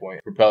training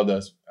standpoint propelled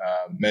us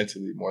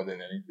mentally more than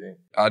anything.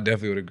 I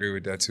definitely would agree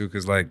with that too,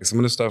 because like some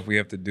of the stuff we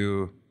have to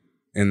do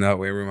in that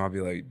weight room, I'll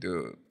be like,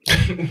 dude.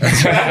 You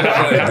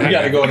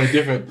got to go in a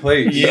different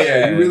place.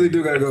 Yeah, you really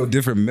do got to go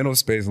different mental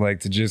space, like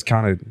to just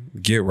kind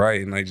of get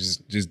right and like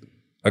just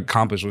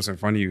accomplish what's in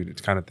front of you,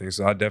 kind of thing.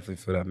 So I definitely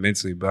feel that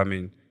mentally, but I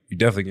mean, you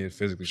definitely get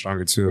physically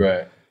stronger too.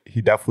 Right.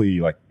 He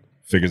definitely like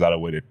figures out a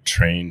way to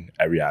train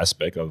every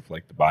aspect of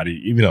like the body.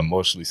 Even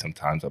emotionally,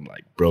 sometimes I'm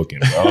like broken,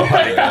 bro. Like,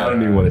 I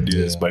don't even want to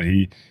do this, but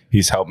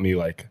he's helped me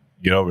like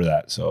get over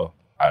that. So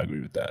I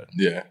agree with that.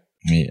 Yeah.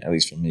 I mean, at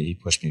least for me, he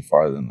pushed me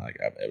farther than like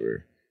I've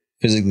ever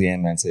physically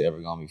and mentally ever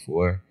gone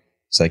before.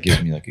 So that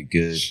gives me like a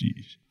good.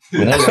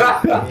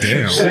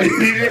 Damn.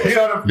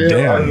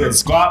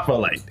 Squat for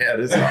like, this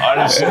is the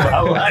hardest shit of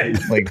my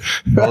life. Like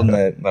building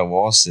that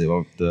wall sit,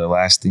 the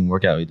last team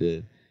workout we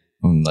did,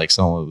 when like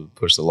someone would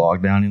push the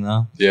log down,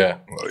 Yeah.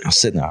 I was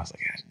sitting there, I was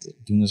like, I've been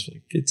doing this for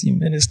like 15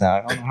 minutes now.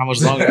 I don't know how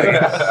much longer I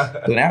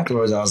can. Then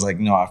afterwards, I was like,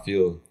 no, I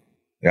feel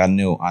like I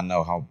know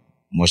how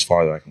much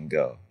farther I can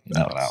go.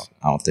 I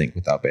don't think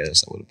without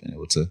Bayless I would have been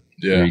able to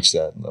reach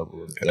that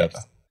level of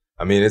depth.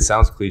 I mean, it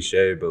sounds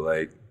cliche, but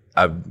like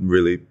I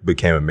really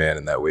became a man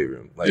in that weight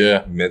room, like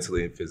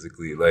mentally and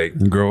physically. Like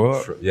grow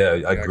up.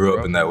 I grew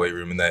up in that weight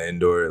room, in that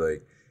indoor.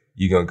 Like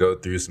you're gonna go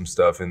through some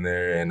stuff in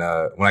there. And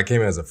when I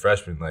came in as a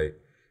freshman, like,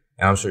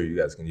 and I'm sure you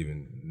guys can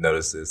even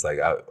notice this, like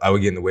I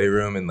would get in the weight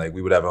room and like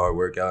we would have a hard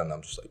workout, and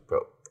I'm just like, bro,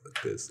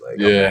 like this, like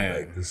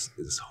this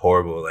is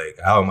horrible. Like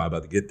how am I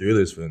about to get through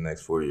this for the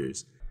next 4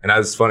 years? And that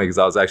was funny because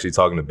I was actually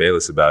talking to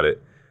Bayless about it,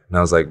 and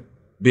I was like,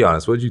 be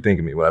honest, what did you think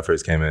of me when I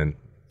first came in?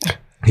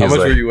 How much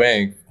were you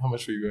weighing? How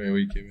much were you weighing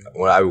when you came in?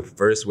 When I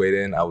first weighed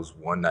in, I was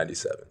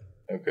 197.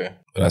 Okay.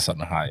 That's on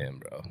the high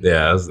end, bro.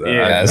 Yeah.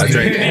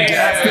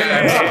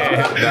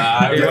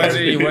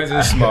 He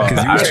wasn't small.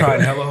 Because you was trying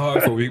hella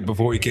hard for a week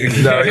before we came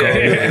in. No, I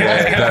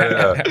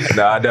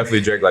definitely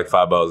drank like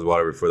 5 bottles of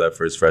water before that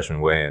first freshman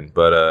weigh-in.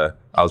 But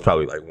I was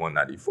probably like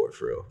 194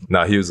 for real.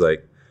 No, he was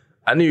like,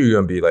 I knew you were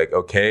going to be like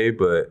okay,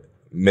 but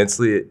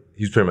mentally,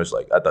 he's pretty much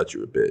like, I thought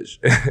you were a bitch.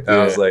 And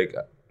I was like,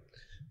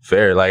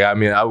 fair. Like, I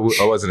mean, I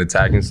wasn't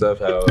attacking stuff.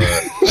 How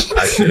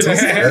I should. You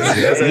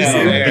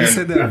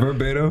said that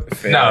verbatim?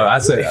 No, I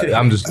said,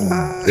 I'm just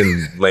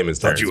in layman's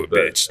terms. Thought you a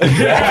bitch.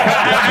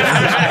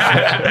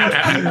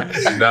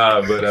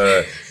 Nah,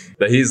 but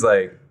he's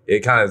like, it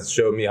kind of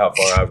showed me how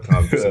far I've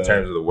come just in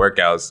terms of the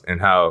workouts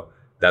and how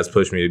that's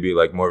pushed me to be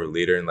like more of a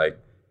leader and like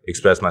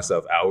express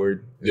myself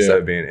outward instead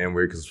of being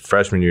inward. Because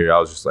freshman year, I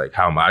was just like,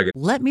 how am I going to?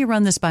 Let me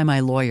run this by my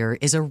lawyer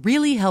is a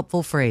really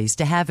helpful phrase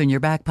to have in your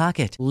back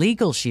pocket.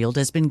 Legal Shield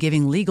has been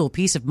giving legal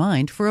peace of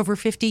mind for over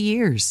 50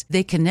 years.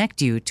 They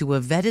connect you to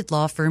a vetted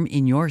law firm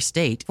in your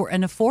state for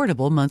an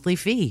affordable monthly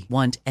fee.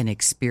 Want an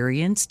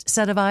experienced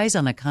set of eyes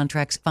on a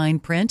contract's fine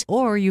print?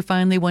 Or you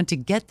finally want to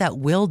get that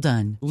will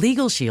done?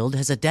 Legal Shield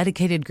has a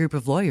dedicated group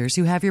of lawyers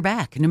who have your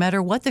back, no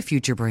matter what the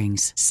future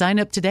brings. Sign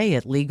up today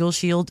at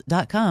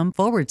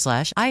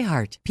LegalShield.com/iHeartRadio.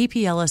 iHeart.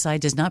 PPLSI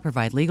does not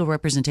provide legal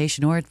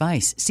representation or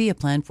advice. See a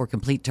plan for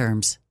complete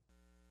terms.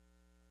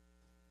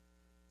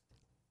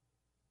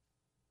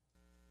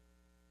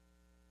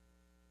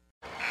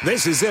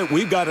 This is it.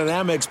 We've got an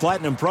Amex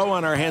Platinum Pro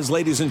on our hands,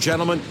 ladies and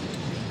gentlemen.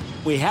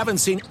 We haven't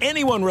seen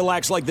anyone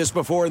relax like this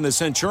before in the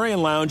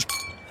Centurion Lounge.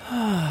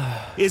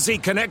 Is he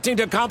connecting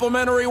to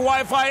complimentary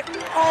Wi-Fi?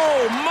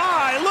 Oh,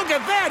 my! Look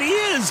at that! He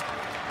is!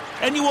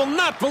 And you will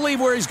not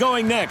believe where he's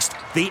going next.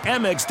 The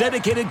Amex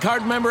dedicated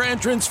card member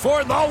entrance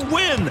for the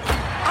win!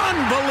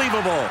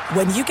 Unbelievable!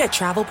 When you get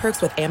travel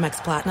perks with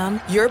Amex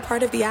Platinum, you're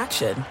part of the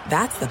action.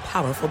 That's the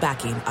powerful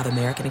backing of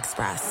American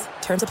Express.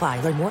 Terms apply.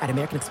 Learn more at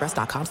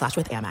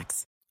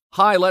americanexpress.com/withAmex.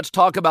 Hi, let's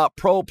talk about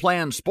Pro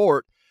Plan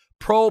Sport.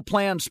 Pro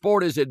Plan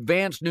Sport is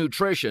advanced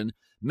nutrition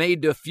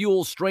made to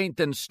fuel strength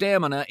and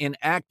stamina in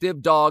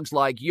active dogs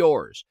like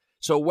yours.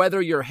 So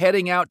whether you're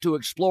heading out to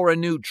explore a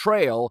new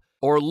trail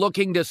or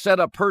looking to set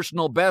a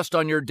personal best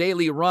on your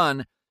daily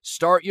run,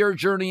 start your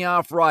journey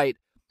off right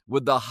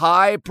with the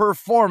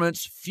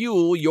high-performance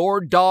fuel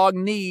your dog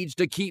needs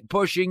to keep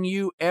pushing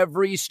you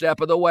every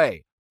step of the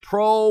way.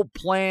 Pro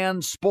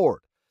Plan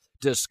Sport.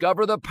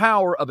 Discover the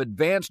power of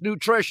advanced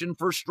nutrition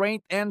for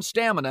strength and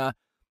stamina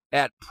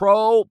at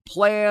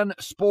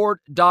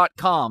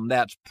ProPlansport.com.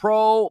 That's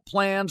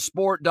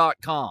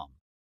ProPlansport.com.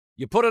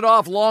 You put it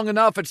off long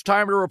enough, it's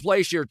time to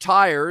replace your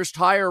tires.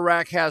 Tire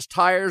Rack has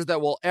tires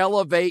that will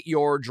elevate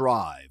your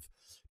drive.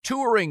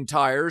 Touring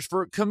tires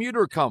for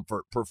commuter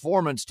comfort,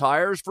 performance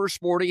tires for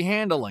sporty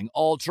handling,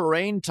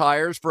 all-terrain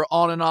tires for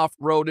on- and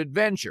off-road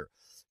adventure.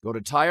 Go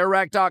to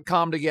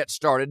TireRack.com to get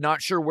started.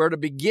 Not sure where to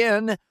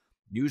begin?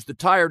 Use the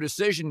Tire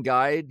Decision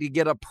Guide to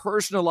get a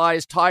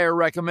personalized tire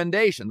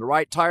recommendation, the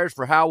right tires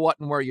for how, what,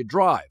 and where you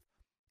drive.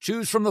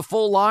 Choose from the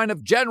full line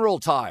of General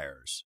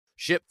Tires.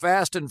 Ship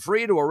fast and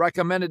free to a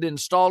recommended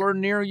installer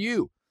near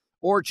you.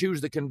 Or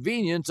choose the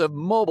convenience of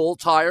mobile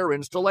tire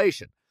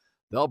installation.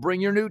 They'll bring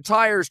your new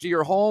tires to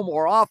your home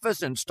or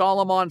office and install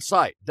them on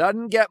site.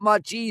 Doesn't get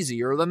much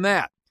easier than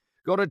that.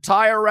 Go to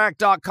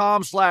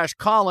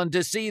TireRack.com/Colin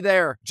to see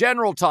their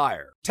General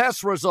Tire,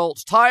 test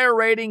results, tire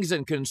ratings,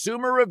 and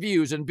consumer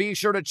reviews, and be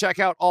sure to check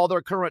out all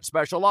their current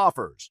special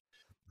offers.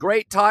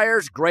 Great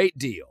tires, great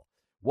deal.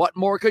 What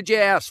more could you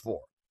ask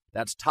for?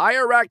 That's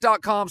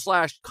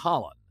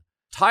TireRack.com/Colin.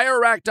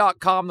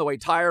 TireRack.com, the way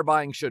tire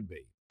buying should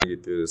be.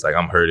 Get through this, like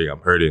I'm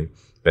hurting.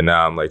 But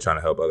now I'm like trying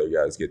to help other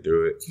guys get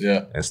through it,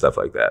 and stuff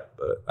like that.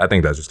 But I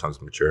think that just comes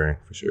to maturing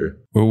for sure.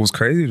 What was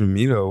crazy to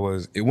me though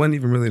was it wasn't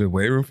even really the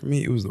weight room for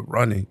me. It was the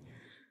running,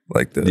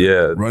 like the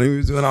running we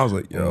was doing. I was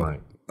like, yo,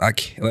 I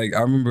can't. Like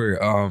I remember,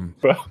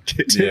 bro,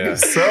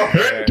 so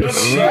hurt.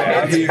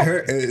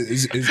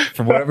 It's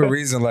for whatever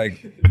reason,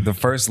 like the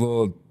first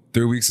little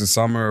 3 weeks of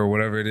summer or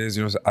whatever it is,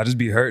 you know, I just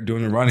be hurt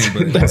doing the running.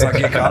 But once I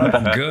get caught up,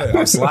 I'm good.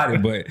 I'm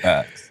sliding. But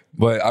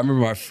I remember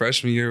my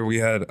freshman year we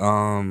had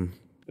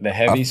the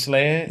heavy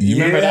sled. You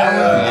remember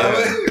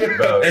that one?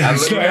 Bro, we're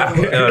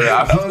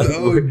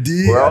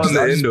all in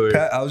the indoor.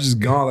 I was just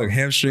gone, like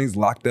hamstrings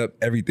locked up,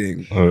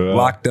 everything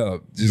locked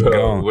up, just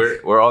gone.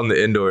 We're all in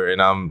the indoor,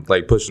 and I'm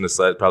like pushing the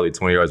sled probably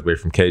 20 yards away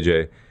from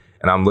KJ,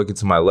 and I'm looking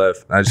to my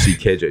left, and I just see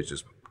KJ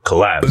just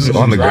collapse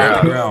on the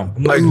ground.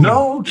 I'm like,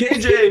 no,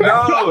 KJ,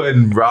 no.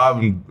 And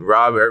Rob,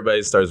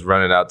 everybody starts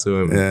running out to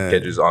him. And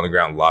KJ's on the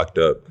ground, locked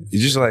up. You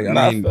just like,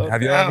 I mean,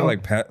 have you ever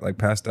like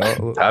passed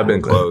out? I've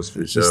been close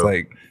for sure. Just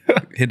like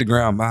hit the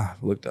ground,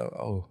 looked up,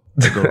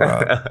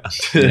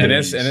 and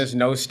it's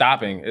no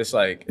stopping. It's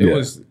like it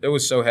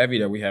was so heavy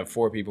that we had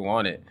 4 people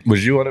on it.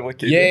 Was you on it with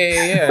KJ?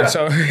 Yeah.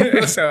 So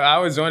I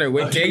was on it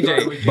with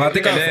KJ. But I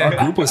think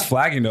our group was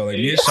flagging though. Like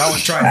me and Shaun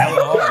was trying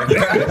hella hard.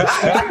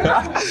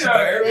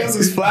 Everyone else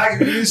was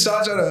flagging. Me and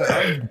Shaun trying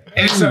to.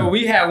 And so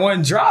we had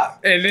one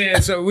drop, and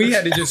then so we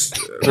had to just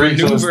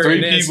maneuver. So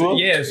three people.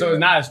 So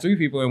now it's 3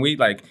 people, and we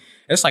like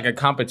it's like a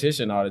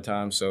competition all the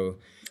time. So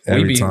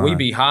we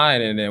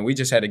behind, and then we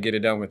just had to get it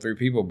done with 3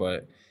 people,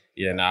 but.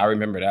 Yeah, I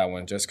remember that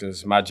one just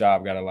because my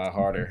job got a lot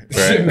harder.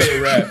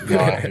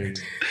 Right.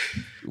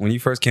 When you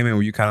first came in,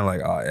 were you kind of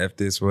like, F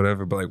this,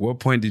 whatever? But like, what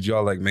point did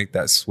y'all like make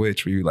that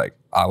switch where you like,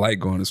 I like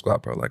going to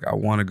squat pro. Like, I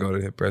want to go to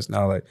hip press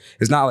now. Like,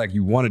 it's not like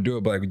you want to do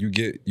it, but like when you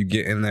get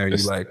in there, you're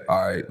like,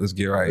 all right, let's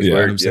get right. You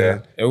know what I'm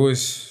saying? It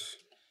was.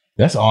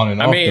 That's on and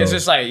off. I mean, it's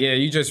just like,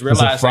 you just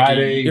realize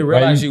you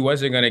realized you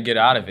wasn't going to get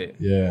out of it.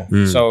 Yeah.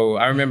 So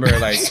I remember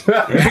like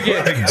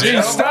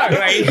getting stuck.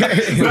 Like,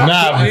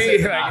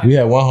 we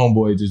had one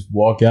homeboy just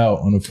walk out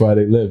on a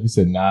Friday lift. He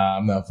said, nah,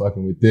 I'm not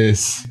fucking with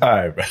this. All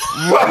right, bro.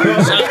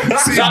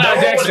 Shout out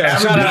Dexter.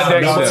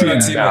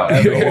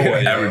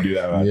 Never do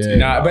that.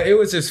 Nah, but it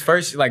was just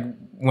first, like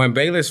when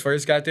Bayless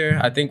first got there,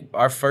 I think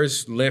our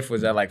first lift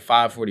was at like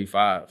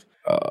 5:45.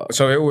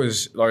 So it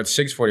was, or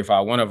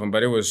 6:45, one of them,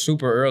 but it was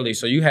super early.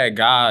 So you had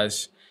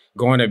guys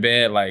going to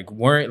bed, like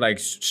weren't like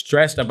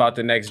stressed about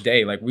the next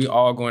day. Like we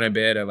all going to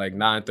bed at like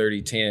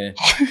 9:30, 10.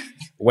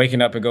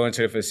 waking up and going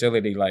to the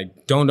facility,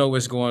 like, don't know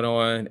what's going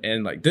on.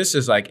 And, like, this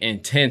is, like,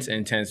 intense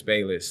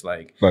Bayless.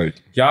 Like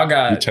y'all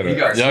got intense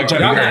Bayless.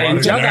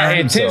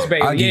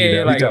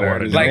 Yeah,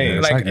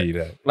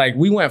 like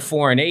we went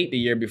 4-8 the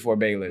year before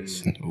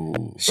Bayless.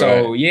 Ooh,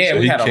 so, yeah,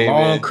 we had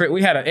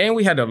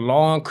a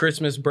long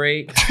Christmas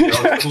break.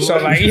 So,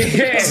 like,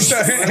 yeah. So,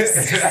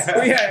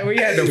 we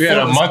had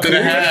a month and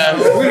a half.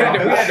 We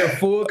had the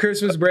full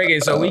Christmas break.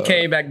 And so we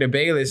came back to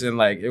Bayless, and,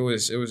 like, it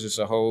was just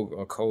a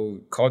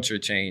cold culture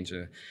change.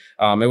 It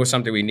was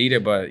something we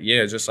needed, but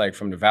yeah, just like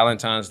from the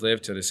Valentine's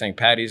lift to the St.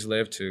 Patty's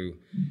lift to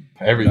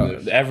every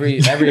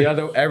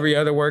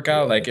other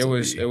workout, like it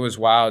was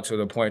wild to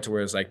the point to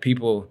where it's like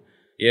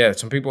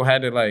some people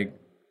had to like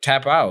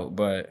tap out,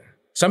 but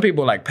some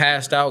people like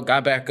passed out,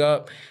 got back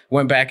up,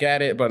 went back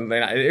at it, but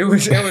it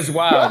was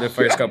wild the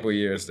first couple of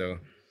years though.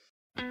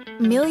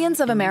 Millions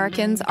of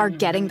Americans are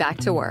getting back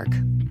to work.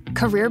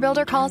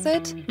 CareerBuilder calls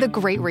it the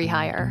Great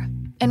Rehire.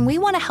 And we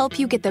want to help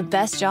you get the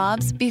best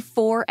jobs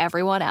before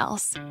everyone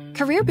else.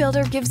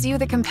 CareerBuilder gives you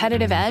the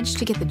competitive edge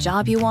to get the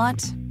job you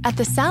want, at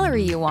the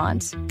salary you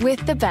want,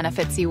 with the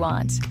benefits you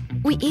want.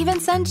 We even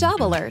send job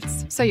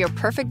alerts, so your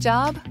perfect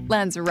job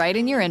lands right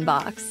in your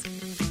inbox.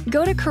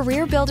 Go to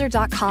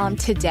CareerBuilder.com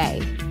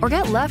today, or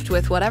get left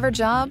with whatever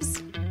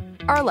jobs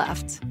are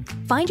left.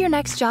 Find your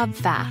next job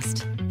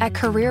fast at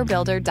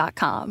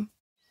CareerBuilder.com.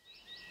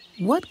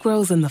 What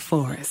grows in the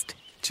forest?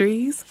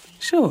 Trees?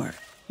 Sure.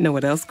 Know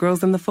what else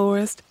grows in the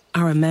forest?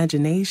 Our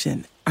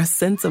imagination, our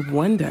sense of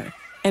wonder,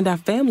 and our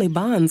family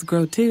bonds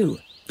grow too.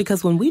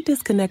 Because when we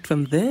disconnect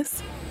from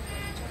this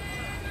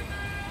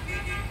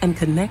and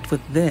connect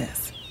with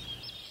this,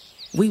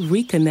 we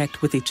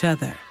reconnect with each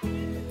other.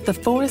 The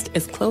forest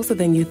is closer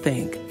than you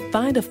think.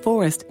 Find a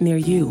forest near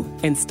you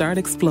and start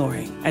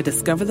exploring at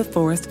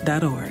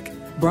discovertheforest.org.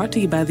 Brought to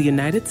you by the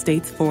United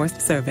States Forest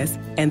Service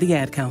and the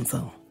Ad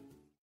Council.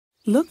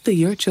 Look through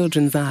your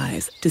children's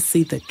eyes to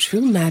see the true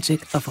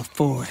magic of a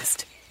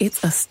forest.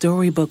 It's a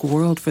storybook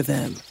world for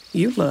them.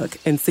 You look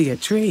and see a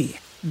tree.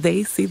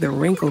 They see the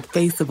wrinkled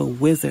face of a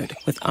wizard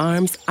with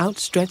arms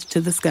outstretched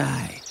to the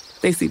sky.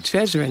 They see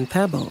treasure in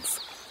pebbles.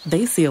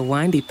 They see a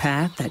windy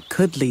path that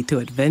could lead to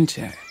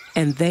adventure.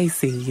 And they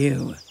see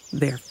you,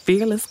 their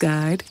fearless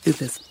guide through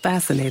this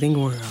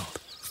fascinating world.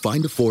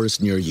 Find a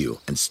forest near you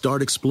and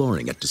start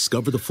exploring at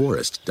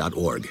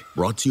discovertheforest.org.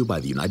 Brought to you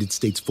by the United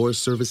States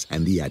Forest Service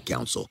and the Ad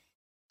Council.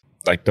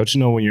 Like, don't you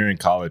know when you're in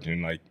college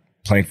and, like,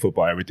 playing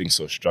football, everything's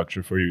so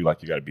structured for you?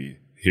 Like, you got to be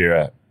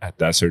here at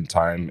that certain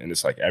time. And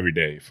it's, like, every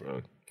day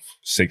for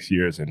 6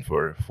 years and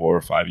for 4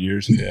 or 5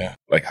 years. Yeah.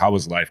 Like, how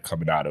was life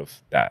coming out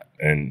of that?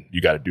 And you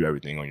got to do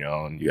everything on your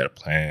own. You got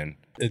to plan.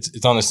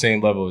 It's on the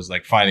same level as,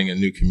 like, finding a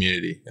new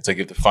community. It's like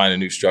you have to find a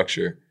new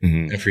structure.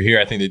 Mm-hmm. And for here,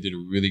 I think they did a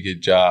really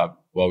good job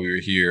while we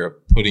were here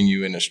of putting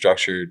you in a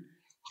structured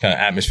kind of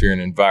atmosphere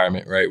and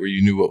environment, right? Where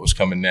you knew what was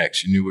coming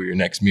next. You knew where your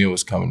next meal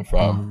was coming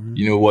from. Mm-hmm.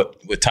 You knew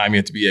what time you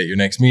had to be at your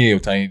next meeting,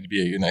 what time you had to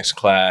be at your next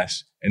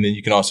class. And then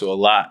you can also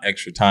allot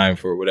extra time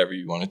for whatever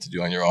you wanted to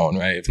do on your own,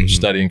 right? If you're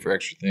studying for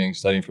extra things,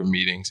 studying for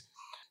meetings.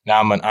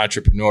 Now I'm an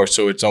entrepreneur,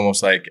 so it's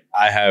almost like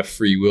I have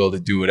free will to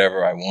do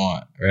whatever I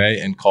want, right?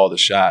 And call the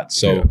shots.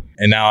 So,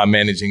 and now I'm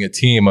managing a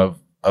team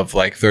of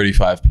like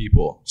 35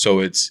 people. So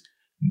it's,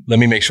 let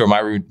me make sure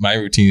my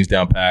routine is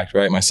down packed,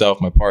 right? Myself,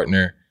 my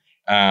partner,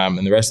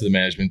 and the rest of the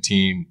management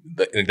team.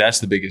 That's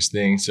the biggest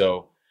thing.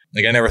 So,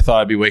 like, I never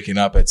thought I'd be waking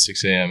up at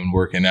 6 a.m. and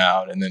working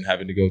out, and then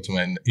having to go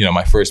to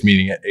my first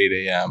meeting at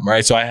 8 a.m.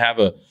 Right? So I have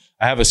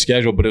a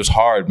schedule, but it was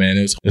hard, man.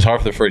 It was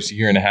hard for the first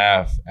year and a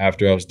half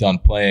after I was done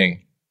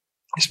playing,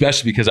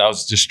 especially because I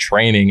was just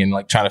training and,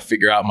 like, trying to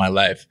figure out my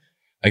life.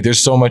 Like,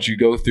 there's so much you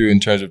go through in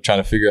terms of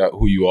trying to figure out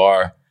who you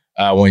are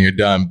when you're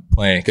done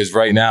playing. Because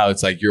right now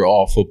it's like you're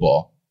all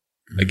football.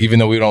 Like, even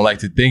though we don't like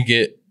to think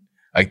it,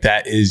 like,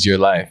 that is your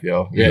life,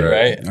 yo. Yeah,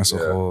 right? That's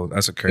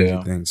a crazy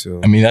thing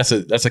too. I mean, that's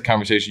a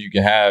conversation you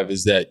can have,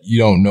 is that you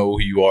don't know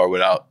who you are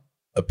without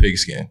a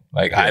pigskin.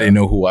 Like, I didn't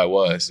know who I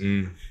was.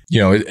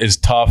 It's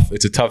tough.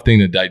 It's a tough thing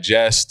to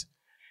digest,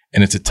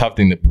 and it's a tough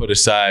thing to put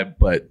aside.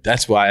 But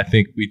that's why I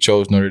think we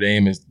chose Notre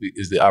Dame is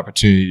the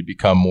opportunity to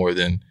become more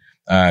than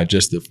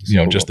just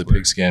the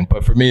pigskin.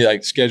 But for me,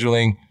 like,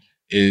 scheduling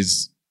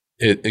is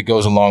it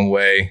goes a long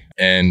way,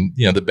 and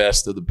the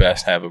best of the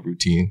best have a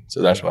routine.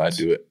 So that's why I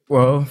do it.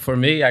 Well, for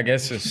me, I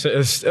guess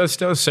it's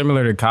still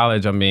similar to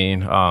college. I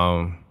mean,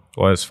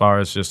 as far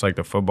as just like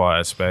the football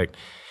aspect,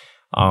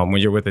 when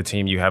you're with the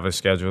team, you have a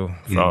schedule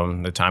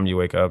from the time you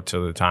wake up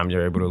to the time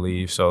you're able to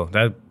leave. So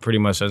that pretty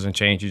much doesn't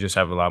change. You just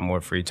have a lot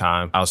more free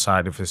time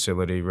outside the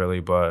facility, really.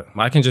 But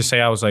I can just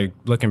say I was, like,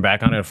 looking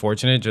back on it,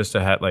 fortunate just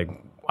to have, like,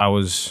 I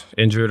was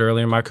injured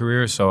early in my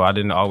career, so I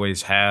didn't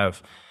always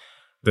have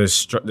the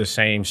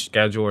same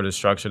schedule or the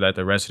structure that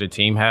the rest of the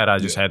team had. I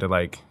just had to,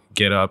 like,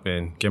 get up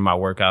and get my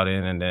workout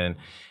in, and then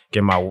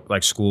get my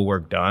like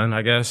schoolwork done,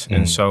 I guess.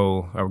 And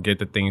so I would get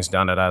the things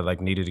done that I like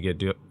needed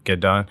to get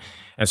done.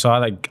 And so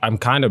I'm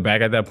kind of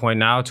back at that point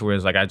now to where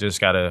it's like I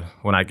just gotta,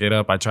 when I get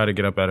up, I try to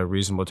get up at a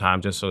reasonable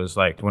time just so it's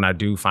like when I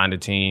do find a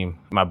team,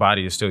 my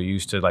body is still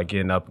used to like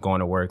getting up, going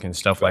to work and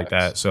stuff like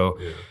that. So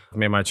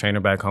me and my trainer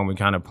back home, we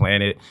kind of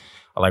plan it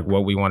like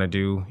what we want to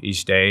do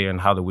each day and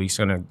how the week's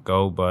gonna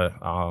go. But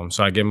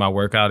so I get my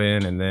workout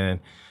in, and then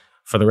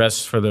for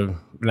the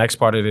next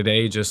part of the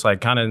day, just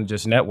like kind of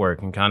just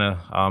network and kind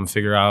of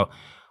figure out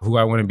who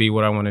I want to be,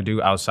 what I want to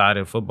do outside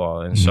of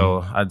football. And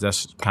so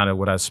that's kind of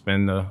what I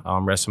spend the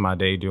rest of my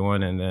day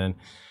doing. And then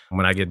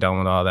when I get done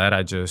with all that,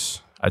 I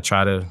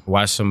try to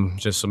watch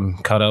some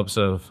cut-ups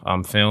of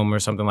film or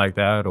something like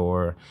that,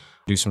 or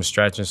do some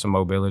stretching, some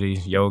mobility,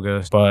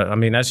 yoga. But I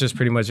mean, that's just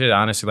pretty much it.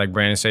 Honestly, like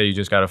Brandon said, you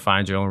just got to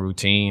find your own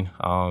routine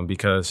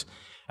because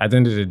at the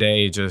end of the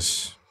day,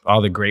 just all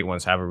the great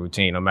ones have a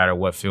routine, no matter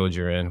what field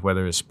you're in,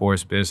 whether it's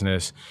sports,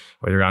 business,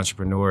 whether you're an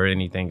entrepreneur,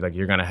 anything. Like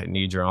you're gonna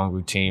need your own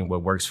routine,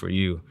 what works for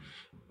you.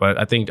 But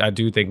I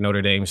do think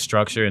Notre Dame's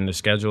structure and the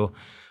schedule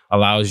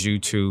allows you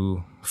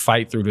to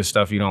fight through the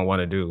stuff you don't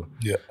want to do.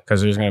 Yeah.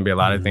 Because there's gonna be a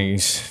lot of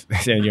things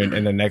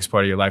in the next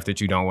part of your life that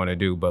you don't want to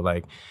do. But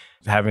like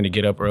having to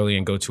get up early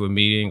and go to a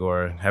meeting,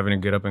 or having to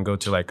get up and go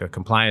to like a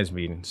compliance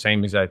meeting,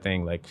 same exact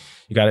thing. Like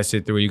you got to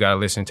sit through, you got to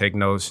listen, take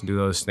notes, do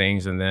those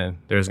things. And then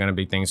there's going to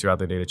be things throughout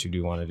the day that you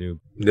do want to do.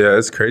 Yeah,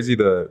 it's crazy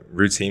the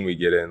routine we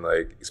get in,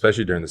 like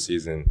especially during the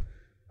season.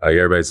 Like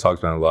everybody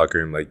talks about in the locker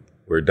room, like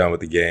we're done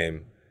with the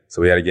game.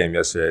 So we had a game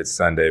yesterday, it's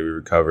Sunday, we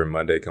recover,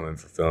 Monday come in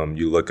for film.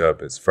 You look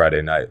up, it's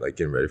Friday night, like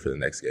getting ready for the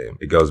next game.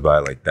 It goes by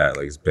like that,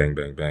 like it's bang,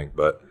 bang, bang.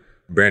 But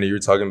Brandon, you were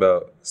talking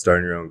about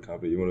starting your own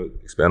company. You want to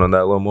expand on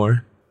that a little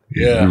more?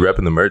 Yeah, you're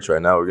repping the merch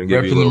right now. We're gonna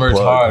give you a little the merch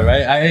plug. hard,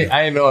 right?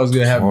 I didn't know I was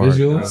gonna have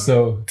visuals,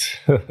 so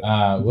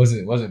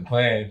wasn't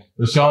planned.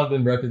 But Shaun's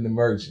been repping the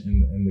merch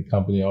in the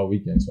company all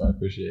weekend, so I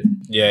appreciate it.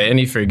 Yeah, and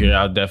he figured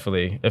out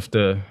definitely if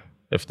the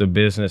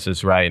business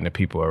is right and the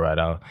people are right,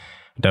 I'll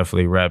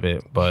definitely rep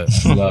it. But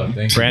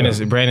Brandon's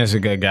a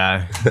good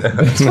guy.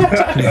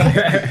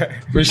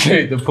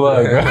 Appreciate the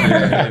plug,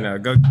 bro.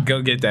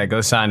 Go get that.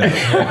 Go sign up.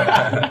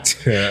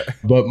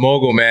 But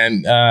Mogul,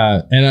 man,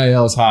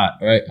 NIL is hot,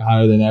 right?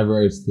 Hotter than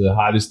ever. It's the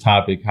hottest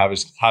topic,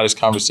 hottest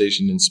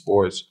conversation in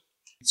sports.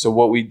 So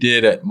what we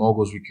did at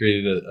Mogul is we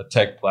created a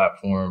tech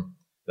platform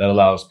that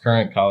allows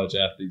current college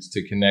athletes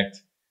to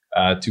connect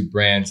to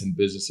brands and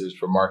businesses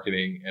for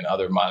marketing and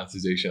other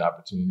monetization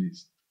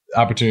opportunities.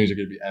 Opportunities are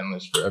going to be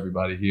endless for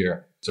everybody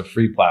here. It's a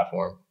free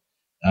platform,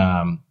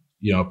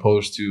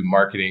 opposed to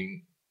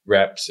marketing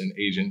reps and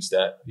agents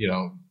that,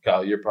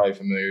 Kyle, you're probably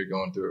familiar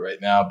going through it right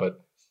now,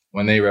 but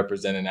when they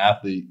represent an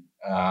athlete,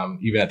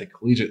 even at the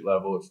collegiate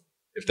level,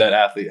 if that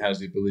athlete has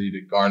the ability to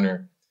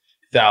garner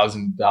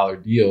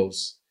 $1,000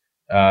 deals,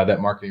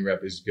 that marketing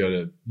rep is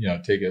going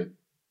to, take a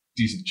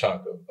decent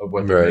chunk of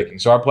what they're making.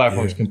 So our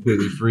platform is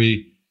completely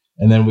free.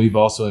 And then we've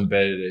also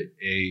embedded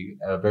a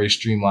very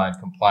streamlined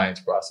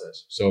compliance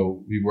process.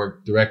 So we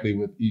work directly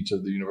with each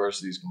of the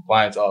university's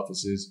compliance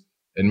offices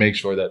and make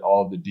sure that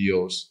all of the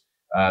deals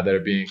that are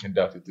being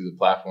conducted through the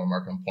platform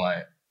are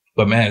compliant.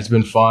 But man, it's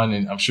been fun,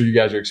 and I'm sure you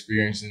guys are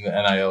experiencing the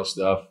NIL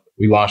stuff.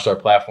 We launched our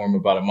platform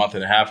about a month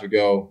and a half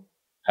ago,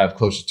 have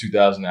close to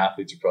 2,000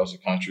 athletes across the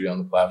country on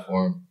the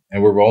platform,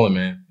 and we're rolling,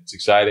 man. It's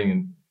exciting,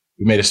 and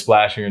we made a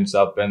splash here in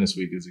South Bend this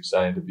week. It's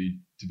exciting to be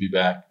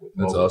back.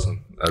 That's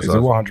awesome. Is it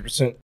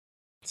 100%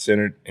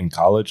 centered in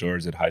college, or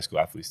is it high school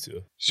athletes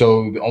too?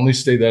 So the only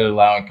state that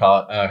allowing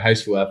high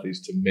school athletes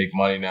to make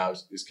money now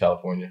is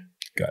California.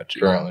 Gotcha.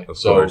 Currently,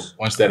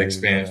 once that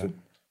expands,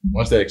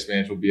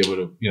 we'll be able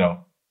to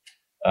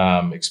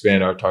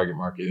expand our target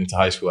market into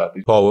high school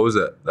athletes. Paul, what was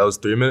that? That was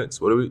 3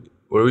 minutes. What do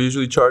we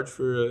usually charge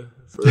for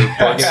plugging?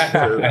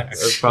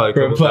 For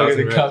plugging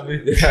the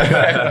company.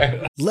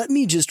 Let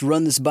me just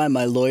run this by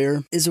my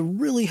lawyer is a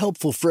really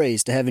helpful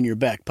phrase to have in your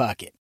back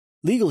pocket.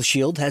 Legal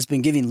Shield has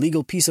been giving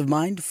legal peace of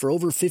mind for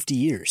over 50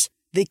 years.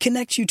 They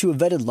connect you to a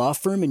vetted law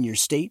firm in your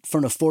state for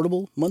an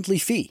affordable monthly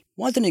fee.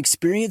 Want an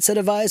experienced set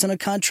of eyes on a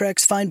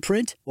contract's fine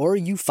print? Or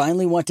you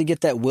finally want to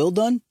get that will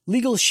done?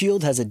 Legal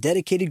Shield has a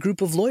dedicated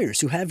group of lawyers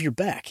who have your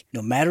back,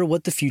 no matter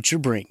what the future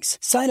brings.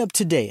 Sign up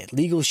today at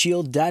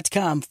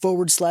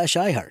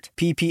LegalShield.com/iHeart.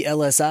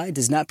 PPLSI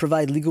does not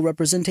provide legal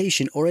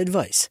representation or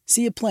advice.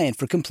 See a plan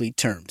for complete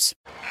terms.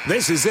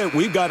 This is it.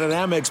 We've got an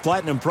Amex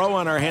Platinum Pro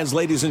on our hands,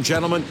 ladies and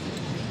gentlemen.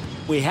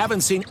 We haven't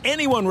seen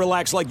anyone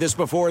relax like this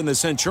before in the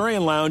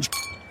Centurion Lounge.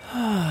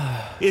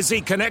 Is he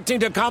connecting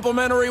to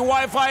complimentary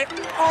Wi-Fi?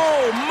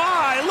 Oh,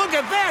 my! Look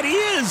at that! He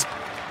is!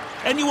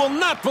 And you will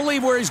not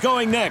believe where he's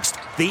going next.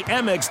 The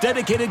Amex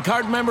dedicated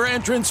card member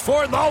entrance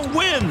for the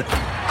win!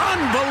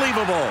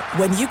 Unbelievable!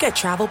 When you get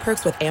travel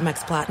perks with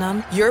Amex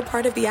Platinum, you're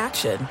part of the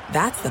action.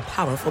 That's the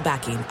powerful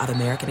backing of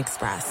American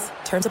Express.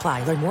 Terms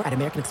apply. Learn more at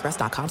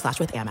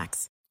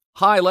americanexpress.com/withAmex.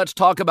 Hi, let's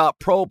talk about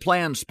Pro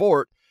Plan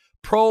Sport.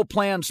 Pro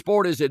Plan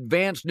Sport is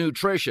advanced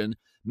nutrition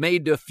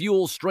made to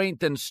fuel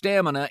strength and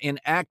stamina in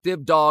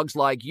active dogs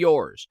like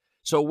yours.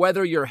 So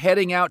whether you're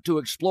heading out to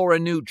explore a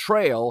new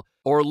trail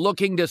or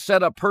looking to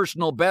set a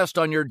personal best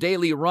on your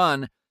daily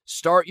run,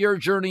 start your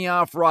journey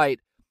off right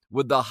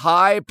with the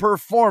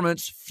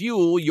high-performance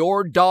fuel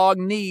your dog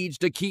needs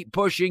to keep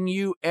pushing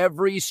you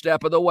every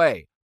step of the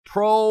way.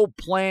 Pro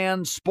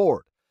Plan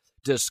Sport.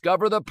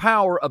 Discover the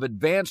power of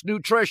advanced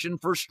nutrition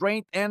for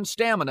strength and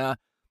stamina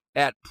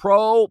at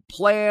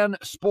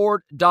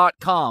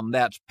ProPlansport.com.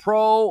 That's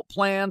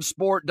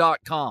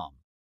ProPlansport.com.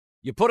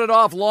 You put it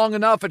off long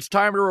enough, it's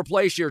time to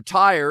replace your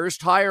tires.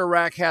 Tire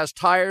Rack has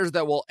tires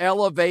that will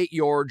elevate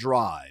your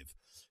drive.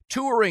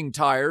 Touring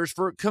tires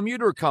for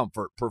commuter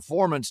comfort,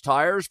 performance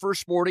tires for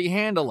sporty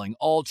handling,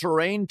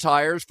 all-terrain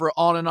tires for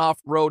on- and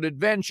off-road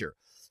adventure.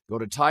 Go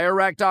to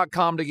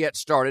TireRack.com to get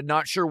started.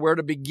 Not sure where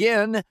to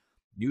begin?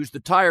 Use the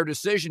Tire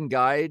Decision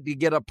Guide to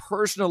get a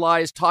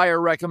personalized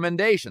tire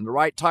recommendation, the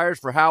right tires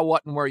for how,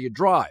 what, and where you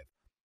drive.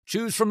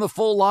 Choose from the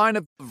full line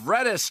of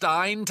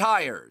Vredestein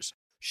tires.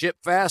 Ship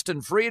fast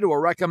and free to a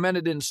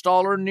recommended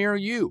installer near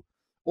you.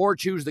 Or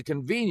choose the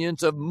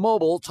convenience of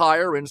mobile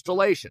tire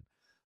installation.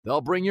 They'll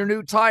bring your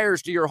new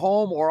tires to your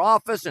home or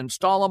office and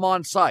install them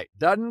on site.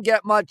 Doesn't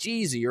get much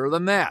easier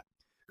than that.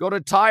 Go to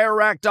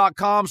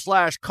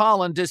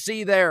TireRack.com/Colin to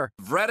see their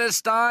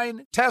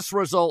Vredestein test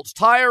results,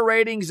 tire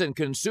ratings, and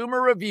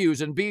consumer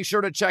reviews, and be sure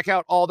to check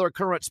out all their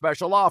current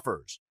special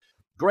offers.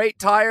 Great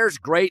tires,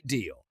 great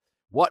deal.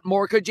 What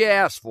more could you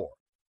ask for?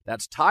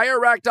 That's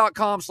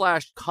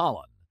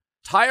TireRack.com/Colin.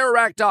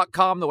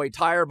 TireRack.com, the way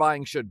tire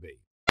buying should be.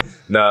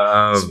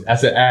 No,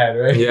 that's an ad,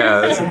 right?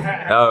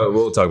 Yeah,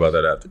 we'll talk about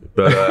that after.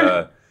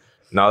 But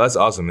no, that's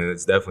awesome, and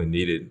it's definitely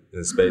needed in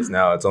the space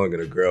now. It's only going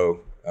to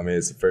grow. I mean,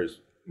 it's the first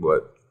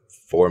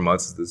 4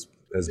 months this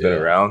has been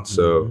around,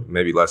 so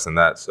maybe less than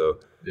that. So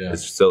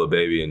it's still a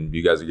baby, and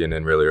you guys are getting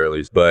in really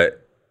early.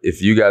 But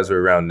if you guys are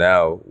around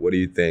now, what do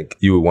you think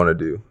you would want to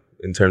do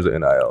in terms of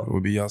NIL? What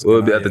would be at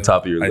the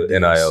top of your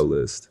NIL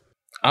list?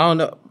 I don't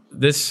know.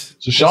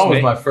 Shaun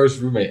was my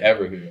first roommate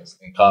ever here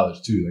in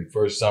college too, like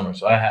first summer.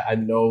 So I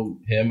know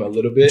him a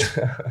little bit.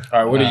 All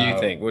right, what do you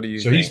think?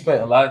 So he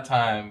spent a lot of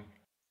time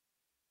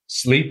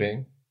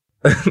sleeping.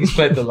 He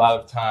spent a lot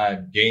of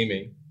time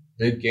gaming.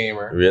 Big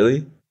gamer.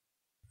 Really?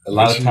 A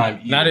lot of time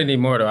eating. Not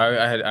anymore though.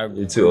 I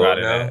You're too old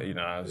now? that. You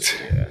know,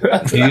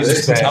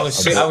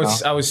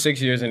 I was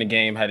 6 years in the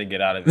game. Had to get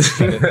out of it.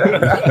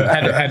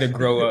 had to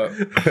grow up.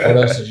 What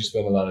else did you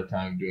spend a lot of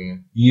time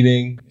doing?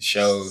 Eating,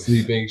 shows,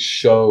 sleeping,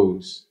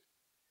 shows.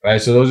 Right,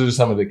 so those are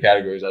some of the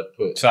categories I'd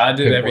put. So I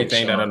did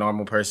everything that a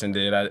normal person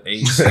did. I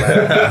ate,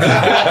 slept,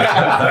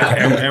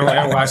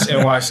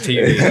 and watched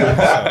TV.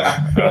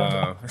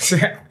 So,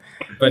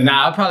 but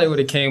I probably would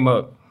have came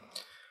up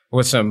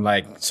with some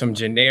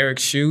generic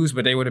shoes,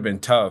 but they would have been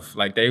tough.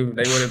 Like they would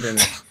have been,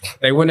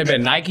 they wouldn't have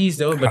been Nikes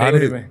though, but they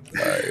would have been.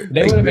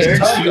 They would have been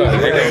tough though.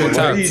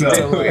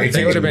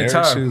 They would have been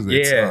tough.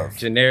 Yeah,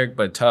 generic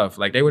but tough.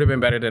 Like they would have been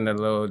better than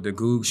the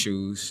Goog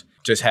shoes.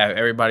 Just have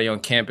everybody on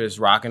campus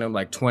rocking them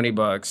like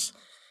 $20.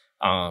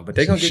 But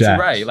they're gonna get you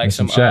right. Like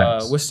some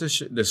what's the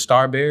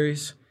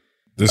Starberries?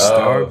 The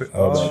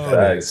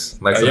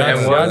Starberries. Like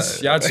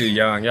y'all too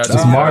young. Y'all too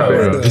young.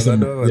 Marbury.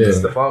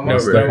 Stephon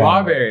Marbury. The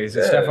Marburys.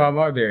 It's Stephon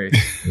Marbury.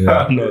 I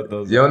don't know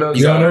those. You don't know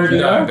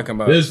who are?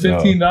 There's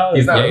 $15.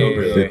 He's not a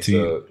Hooper.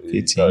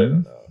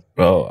 15.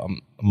 Bro,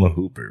 I'm a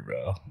hooper,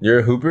 bro. You're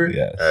a hooper?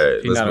 Yeah. All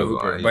right, he's not a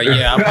hooper. But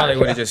yeah, I probably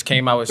would have just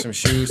came out with some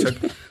shoes,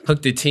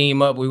 hooked the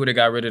team up. We would have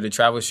got rid of the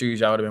travel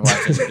shoes. Y'all would have been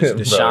watching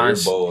the Shaun.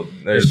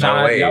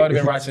 Y'all would have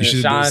been watching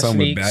the Shaun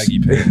sneaks. Baggy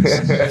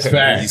pants. That's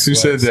facts. Who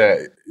said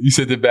that? You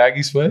said the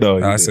baggy sweat?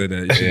 No, I said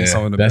that. You should do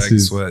some of the baggy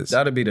sweats.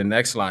 That'll be the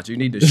next launch. You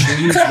need the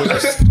shoes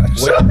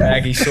with the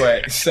baggy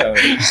sweat. So,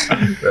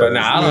 but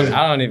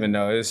I don't even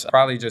know. It's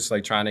probably just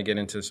like trying to get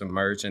into some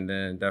merch, and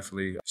then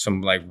definitely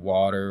some like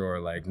water or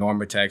like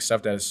Normatec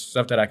stuff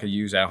that I could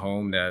use at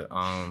home that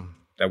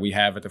we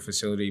have at the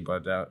facility,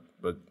 but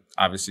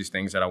obviously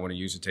things that I want to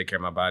use to take care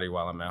of my body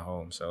while I'm at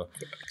home. So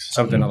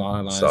something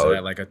along the lines of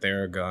that, like a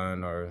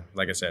Theragun or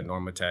like I said,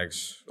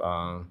 Normatecs.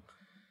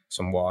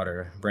 Some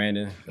water,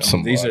 Brandon.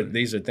 These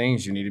are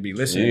things you need to be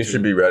listening to. You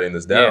should be writing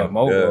this down. Yeah,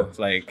 mobile.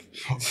 Like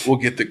we'll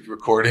get the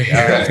recording.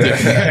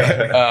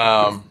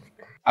 I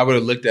would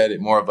have looked at it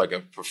more of like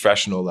a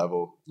professional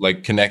level,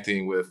 like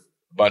connecting with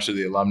a bunch of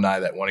the alumni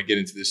that want to get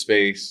into this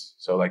space.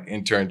 So like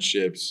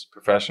internships,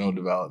 professional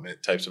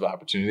development types of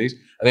opportunities.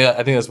 I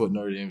think that's what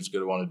Notre Dame is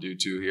going to want to do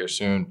too here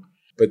soon.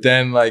 But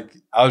then like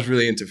I was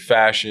really into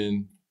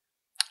fashion.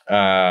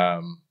 Right?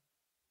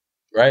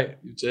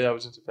 You'd say I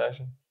was into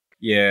fashion?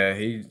 Yeah,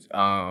 he's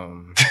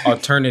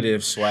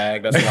alternative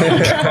swag. That's what I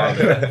like to call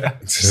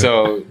it.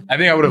 So I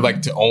think I would have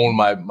liked to own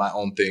my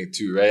own thing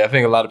too, right? I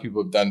think a lot of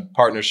people have done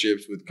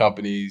partnerships with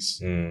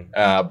companies,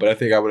 but I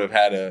think I would have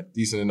had a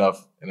decent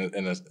enough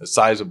and a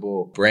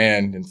sizable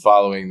brand and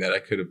following that I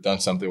could have done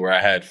something where I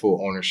had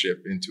full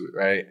ownership into it,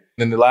 right? And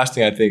then the last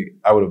thing I think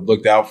I would have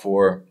looked out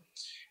for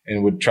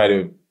and would try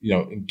to,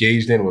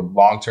 engage in with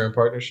long-term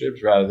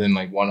partnerships rather than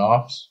like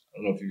one-offs. I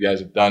don't know if you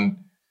guys have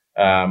done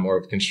or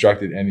have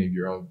constructed any of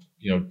your own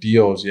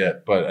deals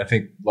yet, but I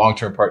think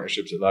long-term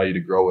partnerships allow you to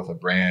grow with a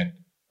brand,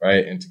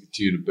 right? And to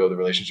continue to build a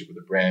relationship with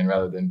the brand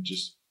rather than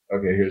just,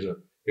 okay, here's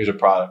a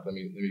product. Let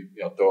me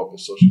throw up a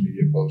social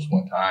media post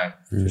one time.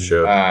 For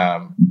sure.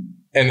 And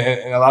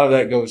a lot of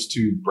that goes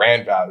to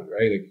brand value,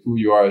 right? Like who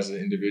you are as an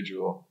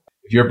individual.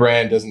 If your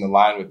brand doesn't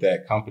align with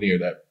that company or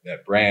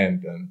that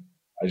brand, then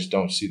I just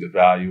don't see the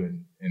value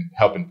in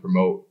helping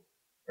promote,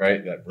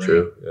 right? That brand.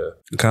 True. Yeah.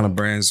 What kind of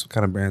brands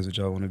would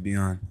y'all want to be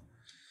on?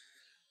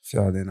 If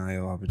y'all had the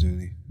NIL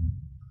opportunity.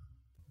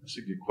 That's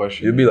a good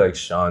question. You'd be like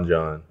Shaun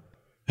John.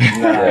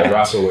 Yeah,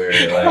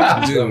 Rockaware,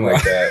 like something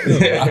like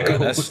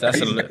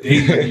that.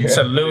 It's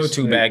a little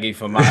too baggy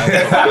for my.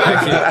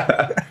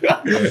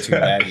 A little too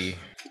baggy.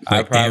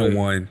 I probably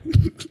one.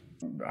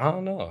 I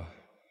don't know.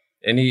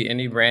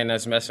 Any brand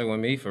that's messing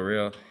with me for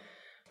real.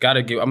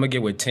 I'm gonna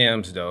get with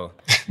Tim's though.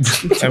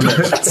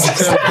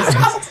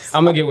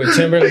 I'm gonna get with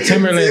Timberland.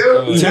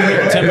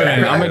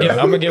 I'm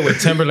gonna get with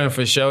Timberland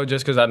for sure,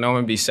 just because I know I'm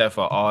gonna be set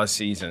for all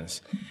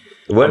seasons.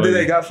 What do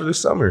they got for the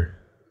summer?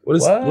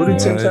 What do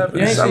Tim's have for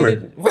the summer?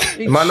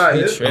 Am I not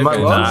hit? Am I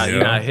lost? Nah,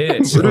 you're not hit.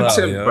 What do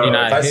Tim, bro?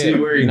 If I see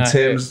you wearing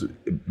Tim's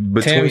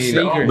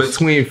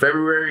between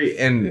February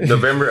and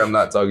November, I'm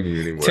not talking to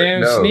you anymore.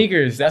 Tim's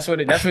sneakers. That's what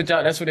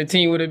the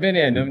team would have been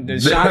in. The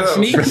Shaun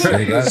sneakers.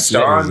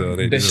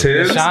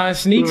 The Shaun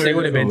sneaks. They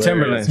would have been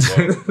Timberlands.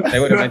 They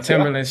would have been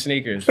Timberland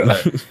sneakers.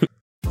 But.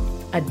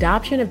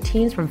 Adoption of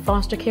teens from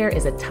foster care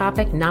is a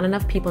topic not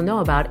enough people know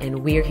about, and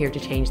we're here to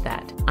change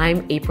that.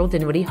 I'm April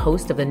Dinwiddie,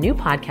 host of the new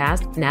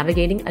podcast,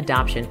 Navigating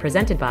Adoption,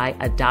 presented by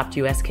Adopt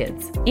US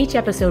Kids. Each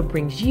episode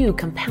brings you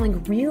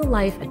compelling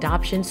real-life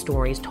adoption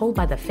stories told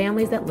by the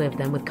families that live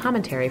them with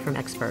commentary from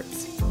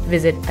experts.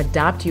 Visit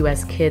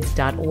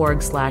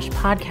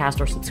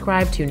adoptuskids.org/podcast or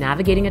subscribe to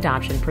Navigating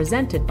Adoption,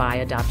 presented by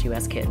Adopt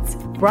US Kids.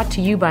 Brought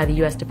to you by the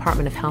U.S.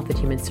 Department of Health and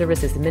Human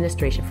Services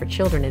Administration for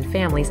Children and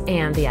Families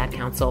and the Ad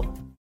Council.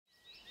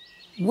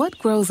 What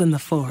grows in the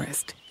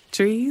forest?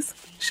 Trees?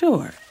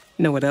 Sure.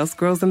 Know what else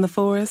grows in the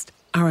forest?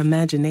 Our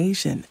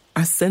imagination,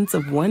 our sense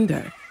of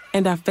wonder,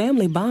 and our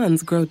family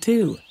bonds grow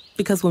too.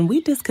 Because when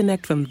we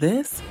disconnect from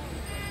this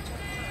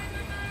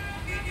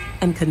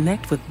and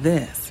connect with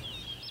this,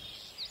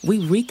 we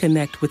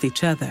reconnect with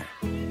each other.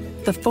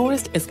 The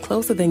forest is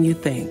closer than you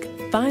think.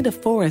 Find a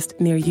forest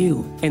near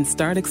you and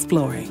start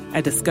exploring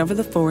at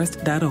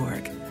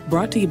discovertheforest.org.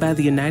 Brought to you by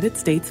the United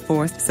States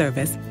Forest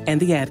Service and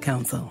the Ad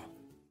Council.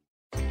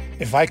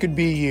 If I could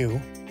be you.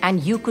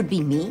 And you could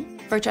be me.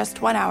 For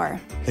just 1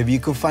 hour. If you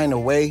could find a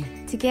way.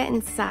 To get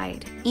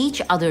inside.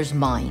 Each other's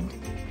mind.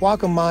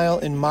 Walk a mile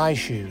in my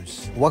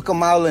shoes. Walk a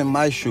mile in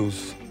my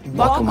shoes.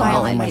 Walk a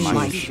mile in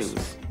my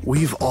shoes.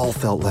 We've all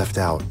felt left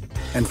out.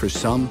 And for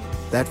some,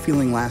 that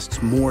feeling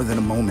lasts more than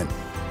a moment.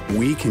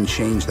 We can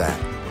change that.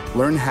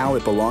 Learn how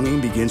at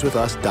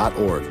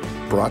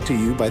belongingbeginswithus.org. Brought to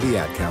you by the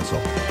Ad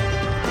Council.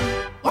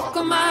 Walk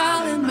a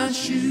mile in my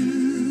shoes.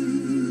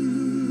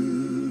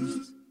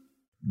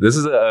 This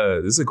is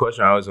a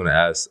question I always want to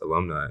ask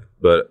alumni,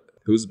 but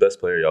who's the best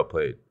player y'all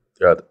played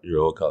throughout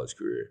your whole college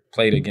career?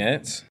 Played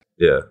against?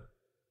 Yeah.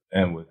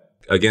 And with.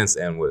 Against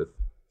and with.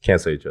 Can't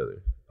say each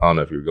other. I don't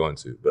know if you were going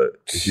to, but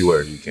if you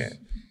were, you can.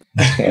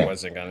 I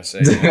wasn't going to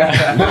say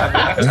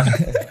that.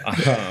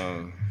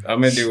 I'm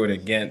going to do it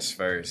against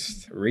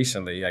first.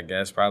 Recently, I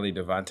guess, probably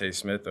Devontae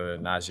Smith or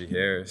Najee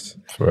Harris.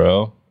 For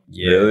real?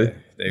 Yeah.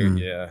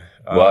 Really? Yeah.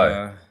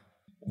 Why?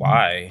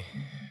 Why?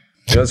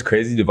 You know what's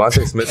crazy?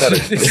 Devontae Smith had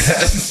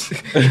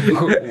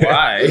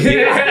Why?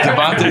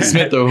 Devontae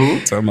Smith or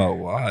who? Talking about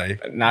why?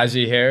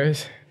 Najee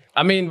Harris.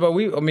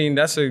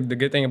 That's the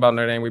good thing about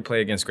Notre Dame. We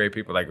play against great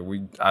people. Like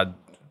I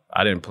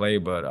didn't play,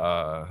 but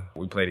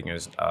we played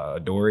against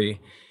Dory,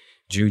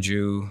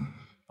 Juju,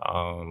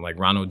 like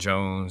Ronald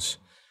Jones.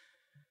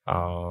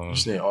 You're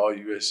saying all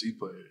USC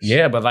players?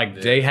 Yeah, but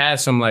they had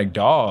some like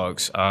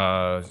dogs.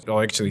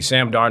 Actually,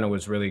 Sam Darnold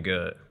was really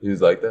good. He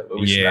was like that?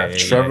 Yeah.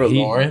 Trevor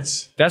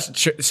Lawrence? That's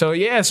so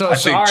yeah. So I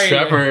think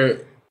Trevor,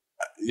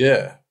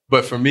 yeah.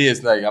 But for me,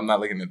 it's like I'm not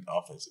looking at the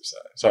offensive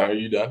side. Sorry, are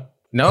you done?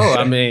 No,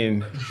 I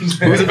mean. Who's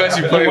the best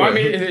you play with?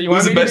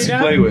 Who's the best you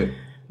play with?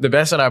 The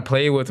best that I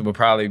played with would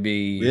probably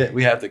be. Yeah,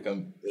 we have to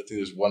come. I think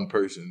there's one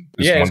person.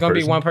 It's going to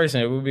be one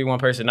person. It would be one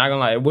person. Not going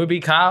to lie. It would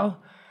be Kyle.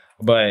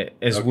 But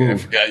it's Woo. I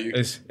forgot you.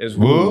 It's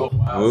Woo.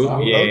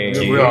 Woo.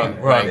 Yeah.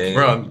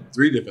 We're on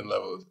 3 different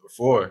levels.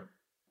 Before,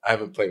 I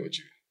haven't played with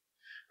you.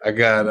 I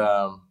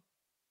got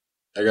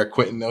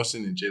Quentin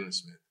Nelson and Jalen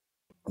Smith.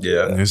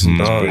 Yeah.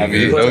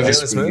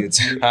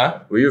 Huh?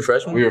 Were you a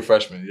freshman? We were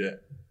freshmen, yeah.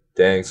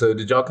 Dang. So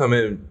did y'all come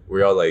in, were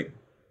y'all like,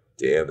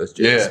 damn, that's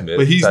Jalen Smith?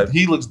 But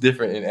he looks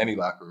different in any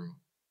locker room.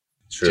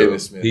 True.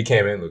 Smith. He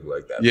came in looking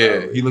like that. Yeah,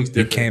 probably. he looks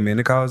different. He came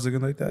into college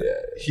looking like that? Yeah.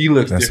 He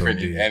looks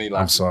different in any locker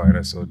room. I'm sorry,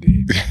 that's so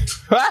deep.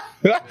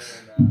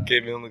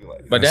 Came in looking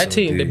like that. But that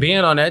team, being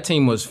on that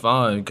team was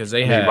fun because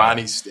they had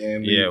Ronnie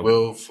Stanley,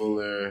 Will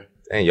Fuller.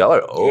 Dang, y'all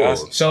are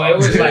old. So it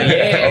was like,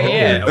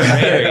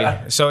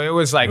 yeah. So it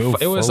was like,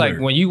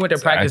 when you went to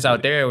practice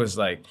out there, it was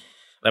like,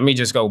 let me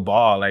just go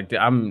ball. Like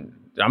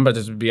I'm about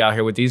to be out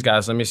here with these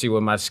guys. Let me see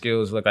what my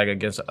skills look like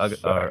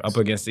up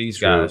against these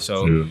guys.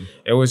 So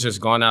it was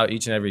just going out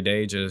each and every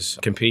day,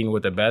 just competing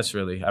with the best,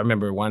 really. I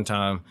remember one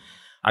time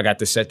I got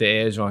to set the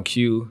edge on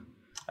Q.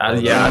 I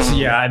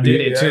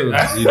did it too.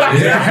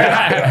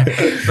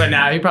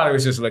 But he probably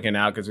was just looking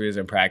out because we was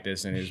in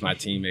practice and he was my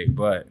teammate.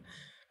 But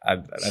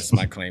that's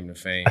my claim to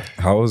fame.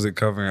 How was it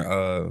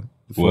covering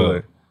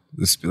Fuller?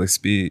 The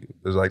speed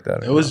was like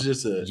that. It was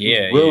just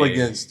Will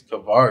against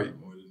Kavari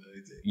more than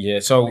anything. Yeah,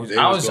 so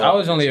I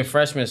was only a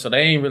freshman, so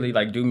they ain't really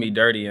like do me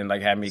dirty and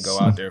like have me go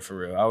out there for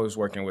real. I was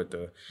working with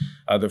the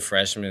other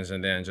freshmen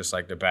and then just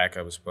like the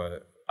backups.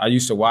 But I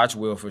used to watch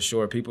Will for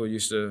sure. People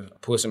used to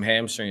pull some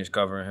hamstrings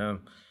covering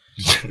him.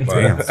 But,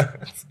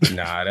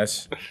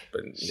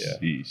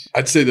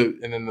 I'd say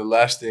and then the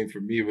last thing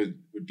for me would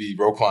be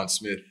Roquan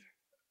Smith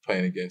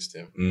playing against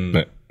him.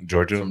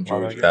 Georgia? From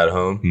Georgia. At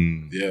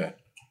home? Yeah.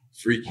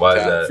 Freaky Why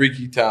talent. is that?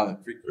 Freaky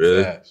talent. Freaky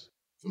Really? fast.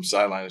 From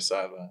sideline to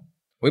sideline.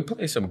 We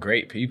played some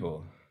great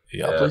people.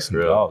 Yeah, I played some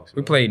dogs.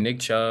 We played Nick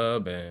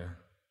Chubb and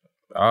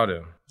all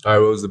them. All right,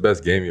 what was the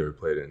best game you ever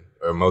played in?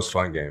 Or most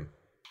fun game?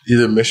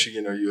 Either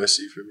Michigan or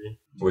USC for me.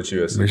 Which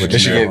USC?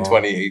 Michigan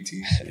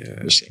 2018.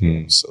 Yeah.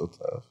 Michigan was so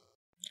tough.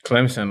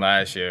 Clemson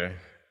last year.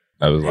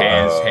 That was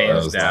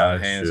hands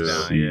down.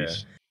 Yeah.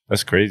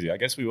 That's crazy. I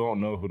guess we won't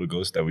know who the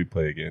ghosts that we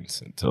play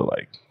against until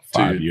like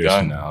 5 years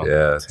from now.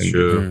 Yeah, that's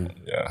true.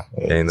 Yeah.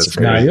 Dang, that's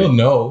Now crazy. you'll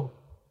know.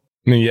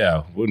 I mean,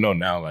 yeah, we'll know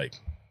now. Like,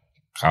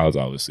 Kyle's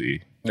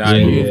obviously. All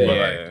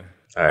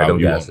right, don't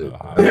gas it.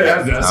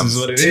 That's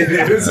what it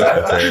is. All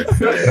right,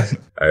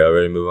 y'all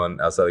ready to move on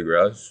outside the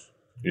garage?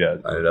 Yeah.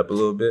 Line it up a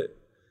little bit.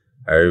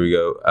 All right, here we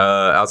go.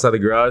 Outside the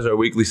garage, our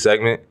weekly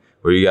segment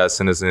where you guys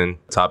send us in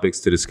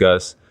topics to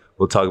discuss.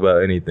 We'll talk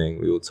about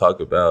anything. We will talk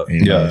about.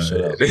 Shut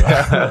up.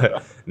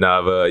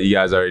 But you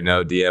guys already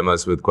know. DM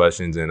us with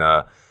questions and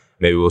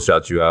maybe we'll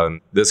shout you out.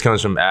 This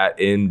comes from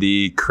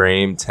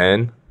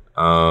 @NDCrame10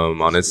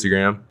 on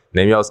Instagram.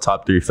 Name y'all's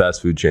top 3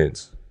 fast food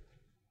chains.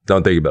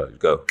 Don't think about it.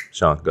 Go.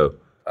 Shaun, go.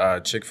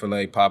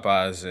 Chick-fil-A,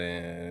 Popeyes,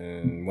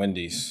 and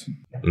Wendy's.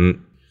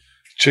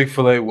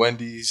 Chick-fil-A,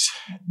 Wendy's,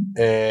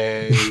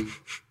 and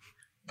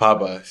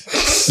Popeyes.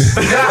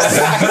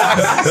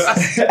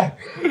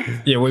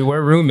 Yeah, we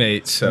were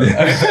roommates. So.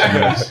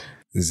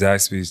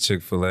 Zaxby's,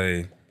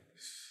 Chick-fil-A.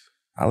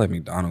 I like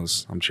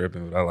McDonald's. I'm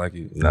tripping, but I like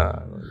it. Nah.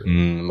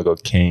 I'm going to go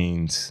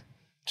Cane's,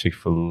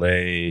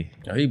 Chick-fil-A.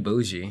 Oh, he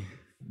bougie.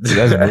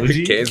 That's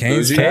bougie?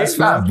 Cane's fast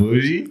food?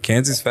 Bougie?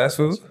 Cane's is fast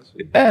food?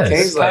 Yes.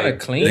 Cane's kind of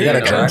clean. They got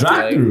a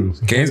drive-through.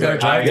 Cane's got a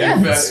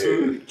drive-through. Fast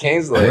food.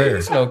 Cane's like.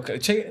 There's no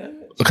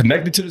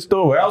Connected to the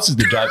store. Where else is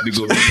the drive-through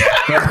going?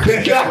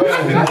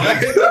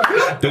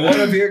 The one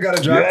up here got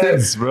a drive-through?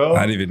 Yes, bro.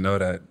 I didn't even know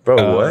that.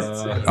 Bro, what?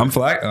 I'm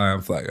flag.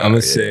 I'm flag. I'm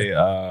going to say,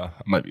 I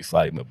might be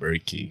flagging the Burger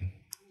King.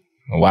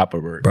 A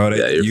Whopper Burger. Bro,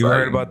 you're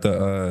heard flagging.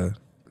 about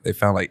they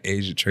found like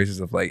Asian traces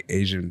of like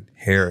Asian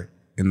hair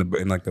in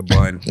like the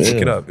bun. Pick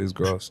it up. It's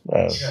gross.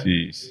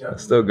 Jeez. I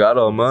still got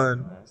all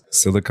mine.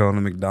 Silicone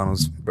and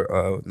McDonald's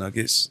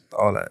nuggets,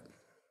 all that.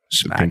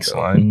 Pink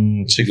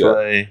slime.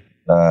 Chick-fil-A.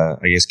 I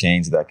guess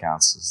Cane's, that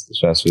counts as the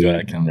fast food. Yeah,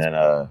 that counts. And then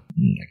I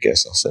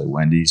guess I'll say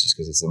Wendy's just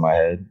because it's in my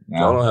head. I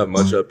don't have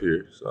much up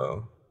here,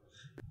 so.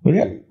 But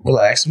yeah,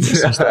 relax. We got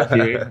some stuff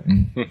here.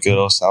 Good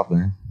old South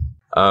Bend.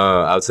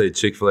 I would say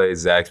Chick-fil-A,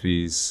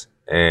 Zaxby's,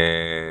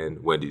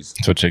 and Wendy's.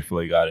 So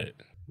Chick-fil-A got it.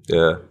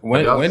 Yeah.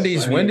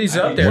 Wendy's up there. Wendy's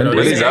up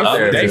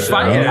there. They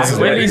fighting.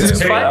 Wendy's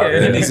is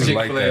fighting. Wendy's is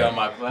like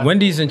that.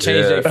 Wendy's and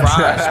changed their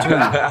fries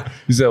too.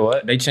 You said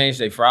what? They changed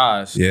their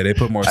fries. Yeah, they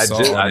put more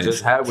salt on I it.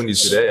 just had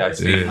Wendy's today,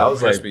 actually. I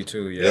was like, crispy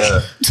too.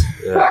 Yeah.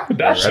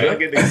 That shit, I'm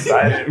getting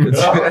excited.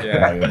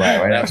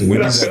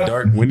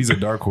 Wendy's a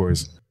dark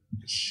horse.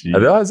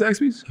 Have y'all had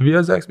Zaxby's? Have you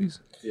had Zaxby's?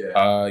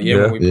 Yeah,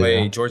 when we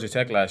played Georgia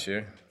Tech last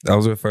year. That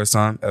was your first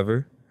time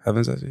ever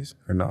having Zaxby's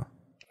or no?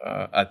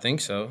 I think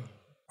so.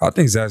 I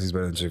think Zaxby's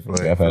better than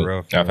Chick-fil-A. I've for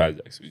real. had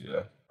Zaxby's,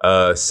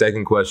 yeah.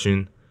 Second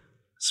question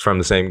is from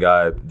the same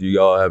guy. Do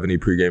y'all have any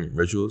pregame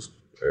rituals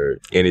or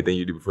anything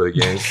you do before the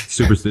game?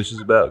 Superstitious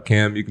about?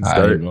 Cam, you can I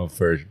start. didn't go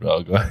first,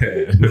 bro. Go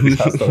ahead.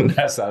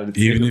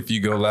 Even if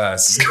you go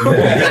last.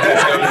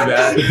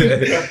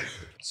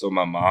 So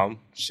my mom,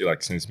 she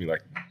like sends me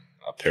like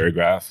a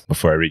paragraph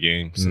before every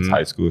game since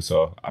high school.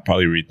 So I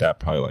probably read that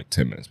probably like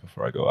 10 minutes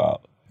before I go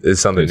out. It's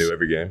something new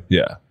every game.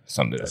 Yeah,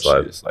 something that she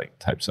just like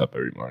types up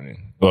every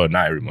morning. Well,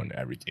 not every morning,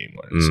 every game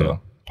morning. So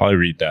probably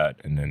read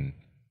that, and then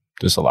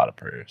just a lot of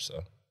prayers.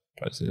 So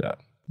probably say that.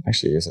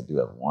 Actually, I guess I do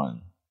have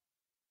one.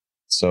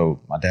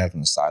 So my dad's on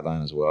the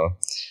sideline as well.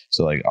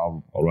 So like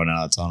I'll run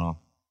out of the tunnel,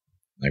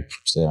 like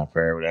say my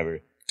prayer or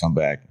whatever, come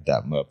back,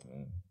 dap him up,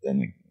 and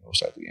then we'll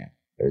start the game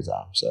every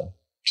time. So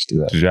just do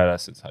that. Did you have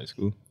that since high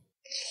school?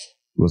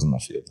 It wasn't my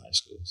field in high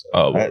school. So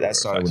that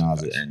started when I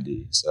was at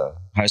ND. So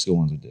high school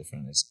ones are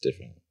different. It's a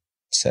different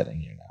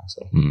setting here now.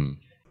 So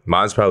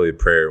Mine's probably a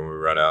prayer when we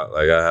run out.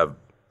 Like I have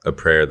a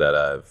prayer that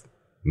I've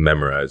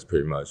memorized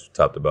pretty much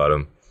top to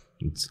bottom.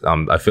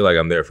 I feel like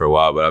I'm there for a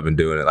while, but I've been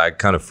doing it. I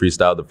kind of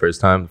freestyled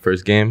the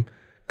first game,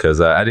 because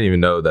I didn't even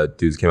know that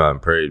dudes came out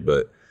and prayed.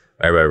 But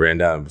Everybody ran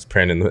down and was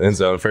praying in the end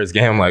zone. First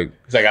game, I'm like,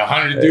 It's like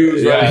 100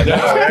 dudes. right?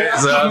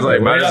 So I was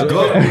like, might as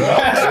well.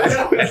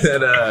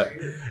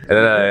 and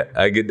then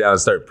I get down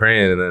and start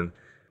praying, and then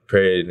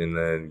prayed, and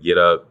then get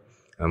up.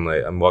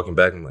 I'm walking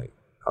back. I'm like,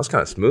 I was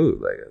kind of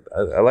smooth. Like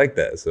I like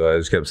that. So I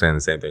just kept saying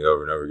the same thing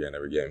over and over again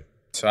every game.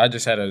 So I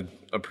just had a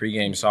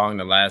pregame song.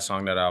 The last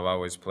song that I've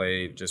always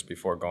played just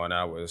before going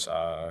out was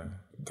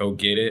 "Go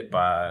Get It"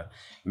 by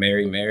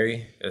Mary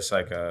Mary. It's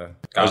like a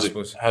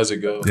gospel. How's it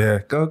go? Yeah,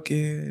 go get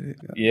it.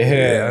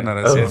 Yeah, I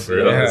know that's it. For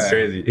real? That's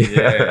crazy.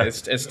 Yeah,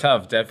 it's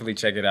tough. Definitely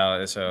check it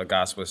out. It's a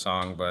gospel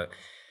song, but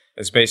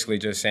it's basically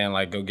just saying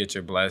like, go get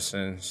your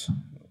blessings.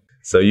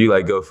 So you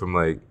like go from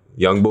like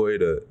young boy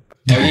to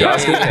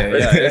gospel?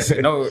 Yeah. It's,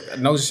 no,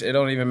 it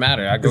don't even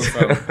matter. I go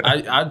from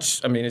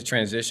I mean it's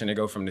transition. They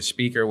go from the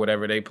speaker,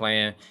 whatever they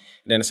playing.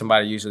 Then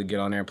somebody usually get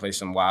on there and play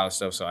some wild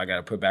stuff, so I got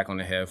to put back on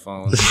the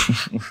headphones.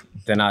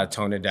 Then I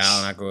tone it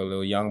down. I go a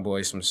little young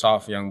boy, some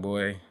soft young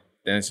boy,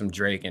 then some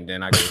Drake, and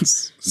then I go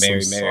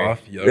Mary Mary.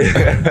 Soft young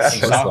boy.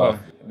 Some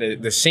soft,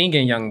 the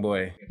singing young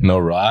boy. No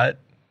Rod?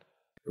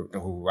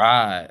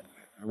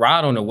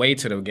 Ride on the way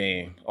to the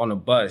game on the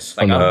bus.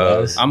 Like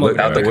I'm looking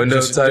out the window,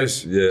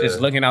 just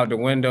looking out the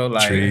window,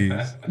 like trees.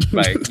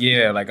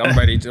 like I'm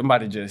about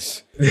to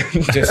just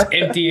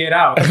empty it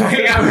out.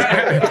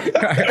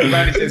 I'm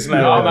about to just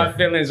let all my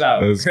feelings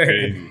out. That's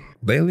crazy.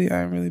 Lately, I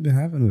haven't really been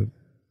having a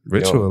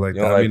ritual like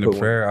that. I mean, the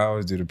prayer, I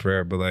always do the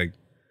prayer, but like,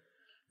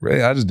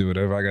 really, I just do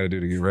whatever I got to do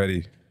to get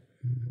ready.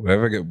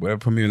 Whatever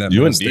put me in that.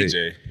 You and state.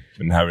 DJ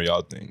been having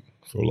y'all thing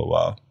for a little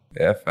while.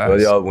 Yeah,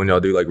 fast. When y'all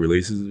do like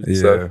releases and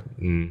stuff.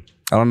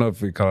 I don't know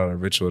if we call it a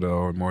ritual though,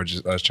 or more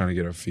just us trying to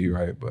get our feet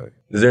right. But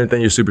is there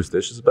anything you're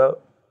superstitious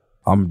about?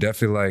 I'm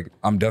definitely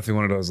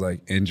one of those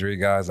like injury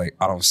guys. Like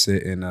I don't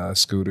sit in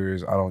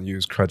scooters. I don't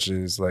use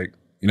crutches. Like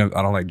I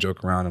don't like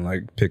joke around and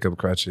like pick up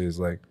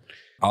crutches. Like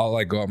I'll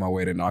like go out my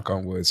way to knock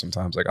on wood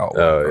sometimes. Like I'll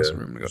walk across the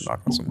room to go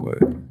knock on some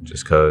wood.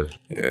 Just cause.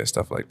 Yeah,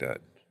 stuff like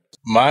that.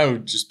 Mine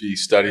would just be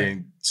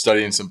studying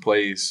some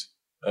plays.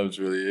 That was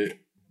really it.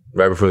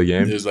 Right before the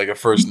game? There's like a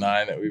first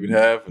 9 that we would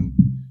have, and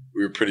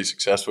we were pretty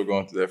successful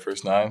going through that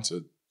first 9,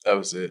 so that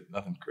was it.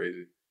 Nothing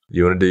crazy.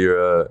 You want to do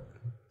your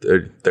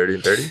 30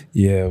 and 30?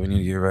 Yeah, we need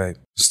to get right.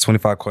 It's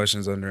 25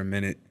 questions under a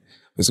minute.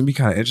 It's going to be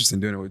kind of interesting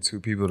doing it with 2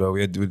 people, though.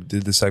 We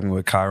did the segment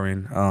with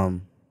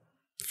Kyron.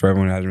 For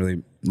everyone who hasn't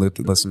really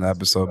listened to the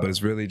episode, but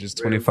it's really just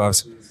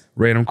 25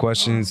 random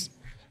questions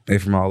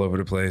made from all over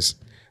the place.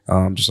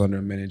 Just under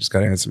a minute. Just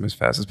got to answer them as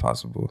fast as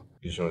possible.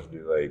 You just want to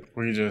do like...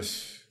 We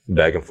just...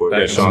 Back and forth.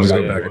 Shaun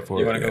go back and forth.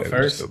 You want to go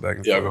first? Go back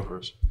and forth. I'll go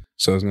first.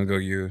 So it's going to go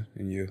you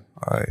and you.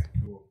 All right.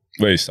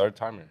 Wait, start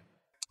timer.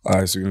 All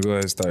right, so you're going to go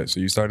ahead and start.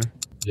 So you starting?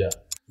 Yeah.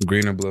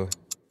 Green or blue?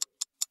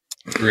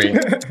 Green.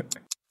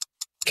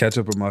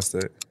 Ketchup or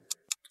mustard?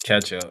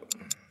 Ketchup.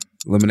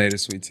 Lemonade or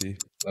sweet tea?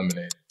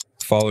 Lemonade.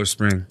 Fall or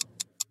spring?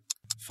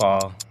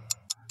 Fall.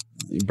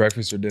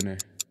 Breakfast or dinner?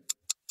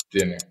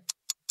 Dinner.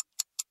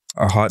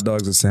 Are hot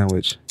dogs a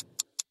sandwich?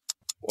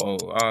 Whoa,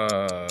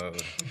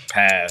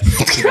 pass.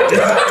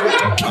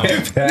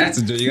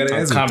 Pass. You gotta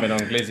answer. Comment on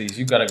glizzies.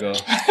 You gotta go.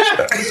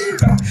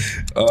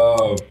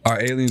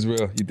 Are aliens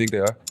real? You think they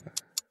are?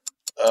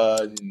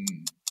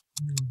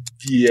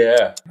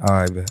 Yeah. All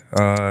right, bet.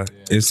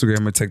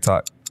 Instagram or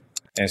TikTok?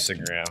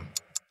 Instagram.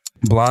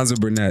 Blondes or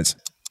brunettes?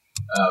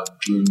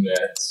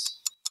 Brunettes.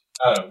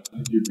 I don't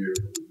know. You're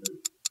beautiful.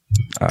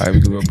 All right,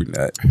 we can go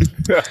brunette.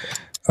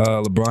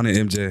 LeBron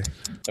and MJ?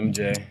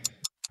 MJ.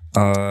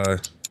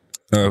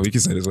 We can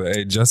say this way.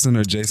 Hey, Justin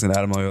or Jason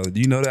Adamoyola?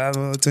 Do you know the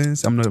Adamoyola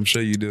twins? I'm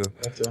sure you do.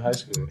 After high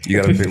school. You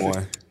gotta pick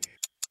one.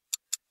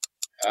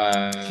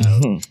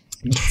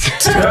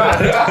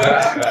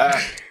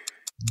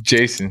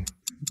 Jason.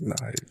 Nah.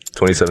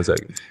 27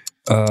 seconds.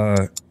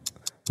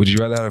 Would you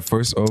rather have a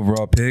first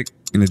overall pick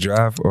in the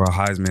draft or a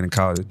Heisman in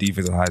college, a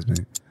defensive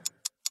Heisman?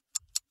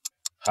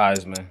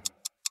 Heisman.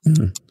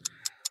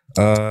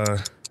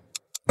 $1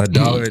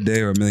 a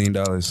day or $1 million?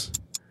 $1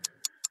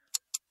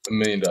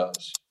 million.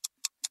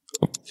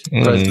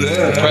 You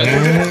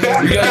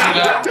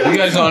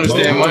guys don't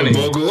understand money.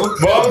 You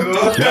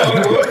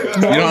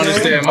don't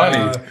understand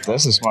money.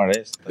 That's a smart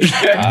ass.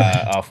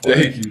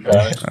 Thank you,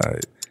 guys. All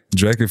right.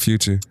 Drake or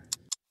Future?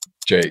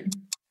 Drake.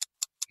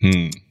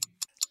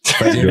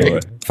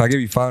 If I give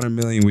you $500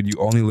 million, would you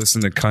only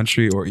listen to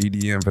country or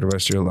EDM for the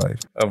rest of your life?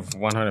 Of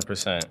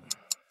 100%.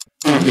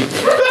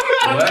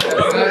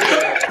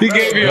 He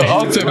gave you an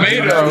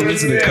ultimatum.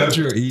 Listen to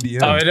country or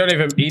EDM? Oh, it don't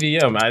even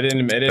EDM. It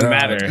didn't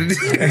matter.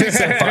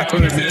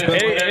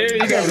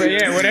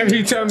 Yeah, whatever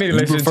you tell me to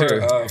listen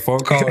to. Phone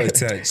call or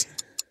text?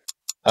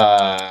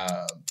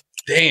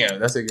 Damn,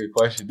 that's a good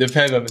question.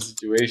 Depends on the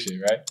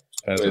situation, right?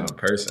 Depends on the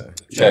person.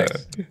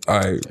 Text. All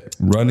right,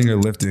 running or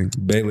lifting?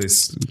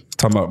 Bayless.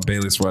 Talking about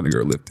Bayless running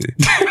or lifting?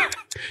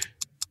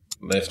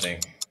 Lifting.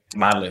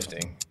 My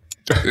lifting.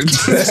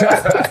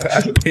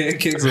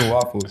 Pancakes or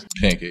waffles?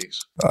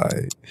 Pancakes. All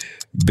right.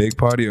 Big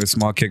party or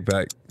small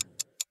kickback?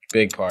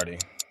 Big party.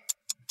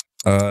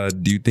 Do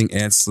you think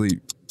ants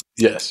sleep?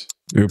 Yes.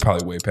 We were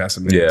probably way past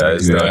a minute. Yeah,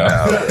 it's done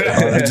now.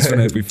 Just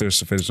if we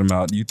finish them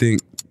out. Do you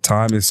think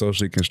time is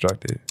socially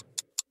constructed?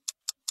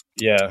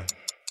 Yeah.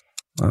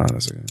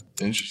 That's okay.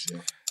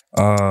 Interesting.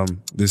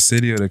 The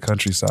city or the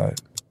countryside?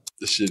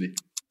 The city.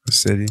 The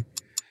city.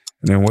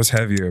 And then what's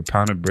heavier, a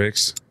pound of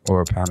bricks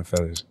or a pound of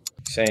feathers?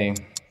 Same.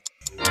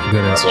 Good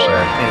answer, Shaun.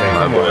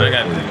 I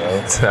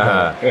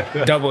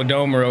got double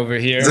domer over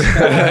here.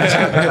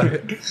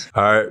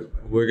 All right,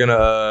 we're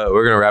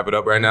gonna wrap it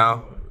up right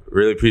now.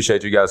 Really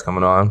appreciate you guys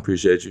coming on.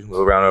 Appreciate you. A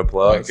little round of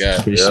applause.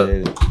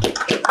 Appreciate it.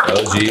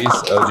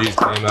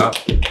 LGs came out.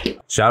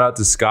 Shout out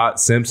to Scott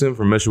Simpson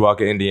from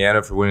Mishawaka,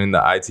 Indiana, for winning the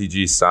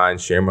ITG Signed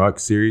Shamrock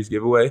Series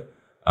giveaway.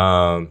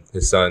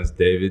 His sons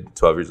David,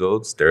 12 years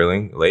old,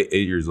 Sterling, 8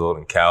 years old,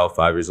 and Cal,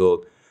 5 years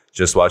old,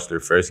 just watched their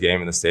first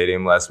game in the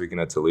stadium last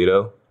weekend at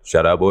Toledo.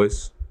 Shout out,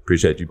 boys.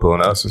 Appreciate you pulling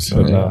up. That's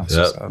love.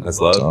 That's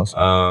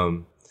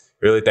awesome.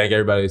 Really thank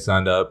everybody who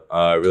signed up.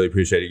 Really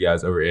appreciate you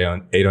guys. Over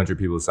 800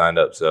 people signed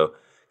up. So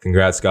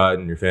congrats, Scott,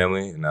 and your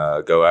family. And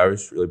go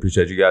Irish. Really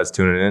appreciate you guys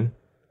tuning in.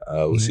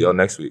 We'll see y'all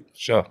next week.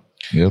 Sure.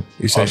 Yep.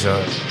 You say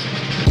Awesome. Shaun.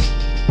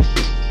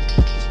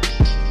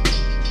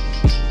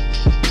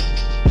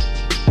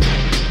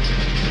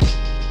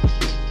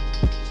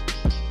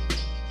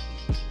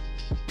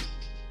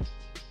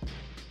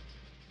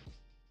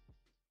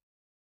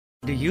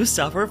 Do you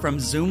suffer from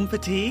Zoom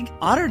fatigue?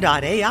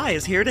 Otter.ai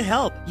is here to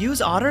help.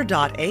 Use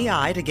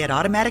Otter.ai to get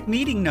automatic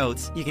meeting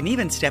notes. You can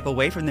even step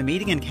away from the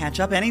meeting and catch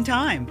up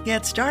anytime.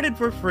 Get started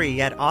for free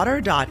at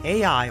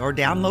Otter.ai or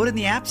download in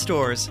the app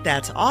stores.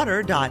 That's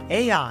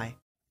Otter.ai.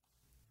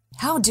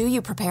 How do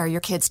you prepare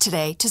your kids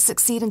today to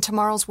succeed in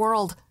tomorrow's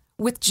world?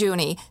 With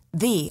Junie,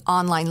 the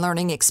online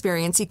learning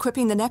experience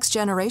equipping the next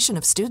generation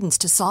of students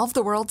to solve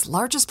the world's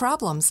largest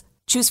problems.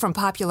 Choose from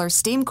popular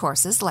STEAM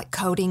courses like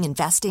coding,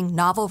 investing,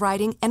 novel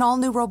writing, and all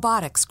new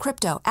robotics,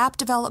 crypto, app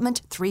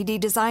development, 3D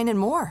design, and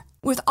more.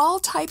 With all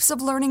types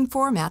of learning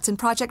formats and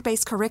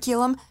project-based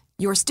curriculum,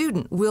 your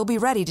student will be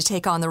ready to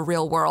take on the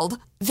real world.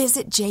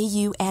 Visit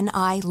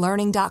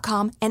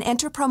JUNILearning.com and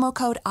enter promo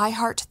code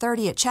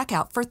IHEART30 at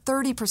checkout for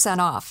 30%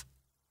 off.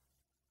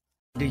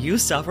 Do you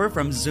suffer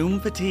from Zoom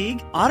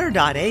fatigue?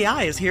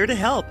 Otter.ai is here to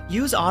help.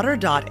 Use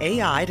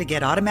Otter.ai to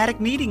get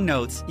automatic meeting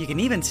notes. You can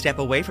even step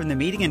away from the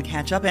meeting and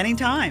catch up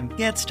anytime.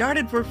 Get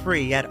started for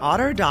free at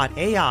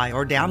Otter.ai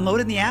or download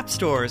in the app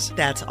stores.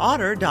 That's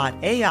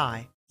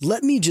Otter.ai.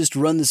 "Let me just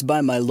run this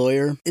by my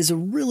lawyer" is a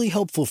really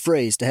helpful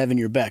phrase to have in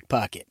your back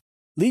pocket.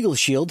 Legal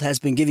Shield has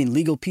been giving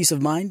legal peace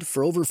of mind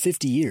for over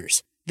 50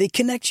 years. They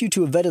connect you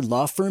to a vetted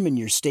law firm in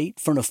your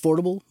state for an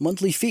affordable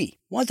monthly fee.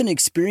 Want an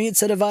experienced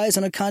set of eyes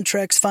on a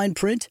contract's fine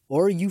print?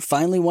 Or you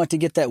finally want to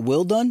get that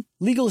will done?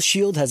 Legal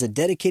Shield has a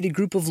dedicated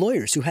group of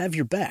lawyers who have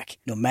your back,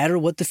 no matter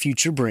what the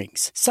future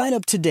brings. Sign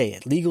up today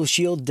at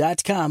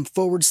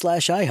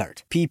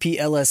LegalShield.com/iHeart.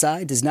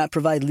 PPLSI does not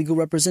provide legal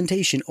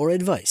representation or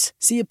advice.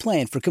 See a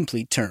plan for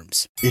complete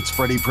terms. It's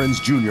Freddie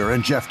Prinze Jr.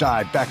 and Jeff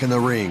Dye back in the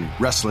ring.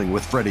 Wrestling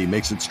with Freddie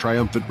makes its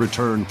triumphant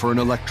return for an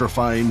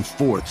electrifying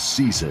 4th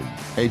season.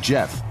 Hey,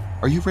 Jeff,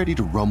 are you ready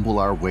to rumble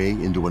our way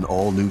into an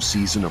all-new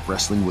season of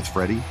Wrestling with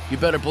Freddie? You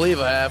better believe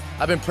I have.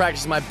 I've been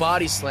practicing my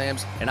body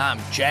slams, and I'm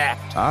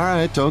jacked. All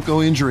right, don't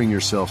go injuring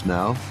yourself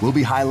now. We'll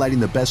be highlighting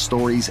the best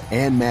stories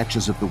and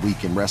matches of the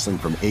week in wrestling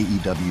from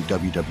AEW,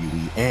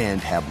 WWE,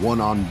 and have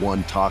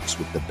one-on-one talks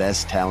with the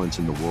best talents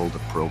in the world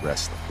of pro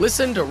wrestling.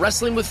 Listen to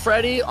Wrestling with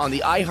Freddie on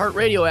the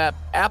iHeartRadio app,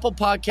 Apple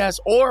Podcasts,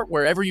 or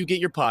wherever you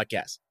get your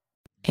podcasts.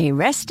 A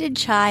rested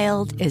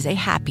child is a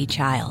happy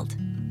child.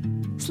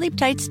 Sleep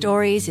Tight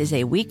Stories is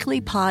a weekly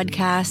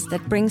podcast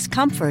that brings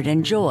comfort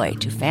and joy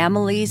to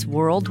families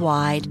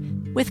worldwide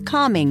with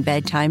calming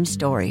bedtime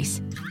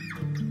stories.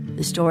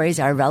 The stories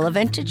are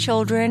relevant to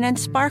children and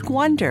spark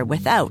wonder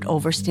without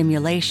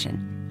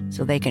overstimulation,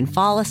 so they can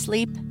fall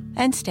asleep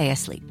and stay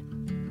asleep.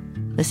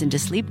 Listen to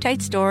Sleep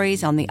Tight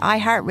Stories on the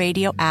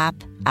iHeartRadio app,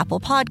 Apple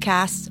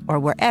Podcasts, or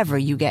wherever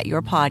you get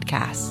your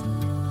podcasts.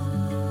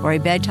 For a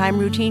bedtime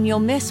routine you'll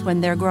miss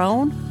when they're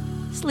grown,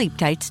 Sleep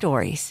Tight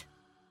Stories.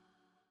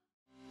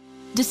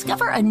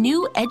 Discover a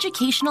new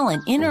educational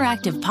and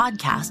interactive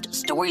podcast,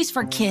 Stories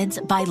for Kids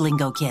by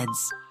Lingo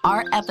Kids.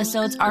 Our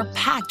episodes are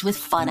packed with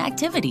fun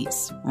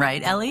activities.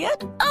 Right,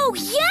 Elliot? Oh,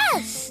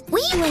 yes!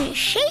 We went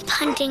shape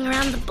hunting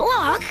around the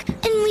block,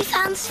 and we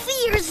found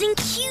spheres and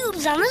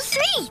cubes on the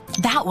street.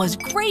 That was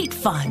great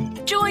fun.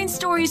 Join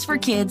Stories for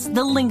Kids,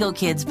 the Lingo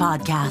Kids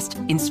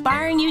podcast,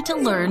 inspiring you to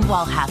learn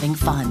while having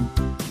fun.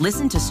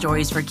 Listen to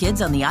Stories for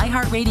Kids on the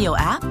iHeartRadio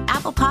app,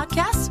 Apple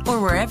Podcasts, or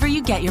wherever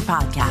you get your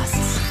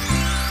podcasts.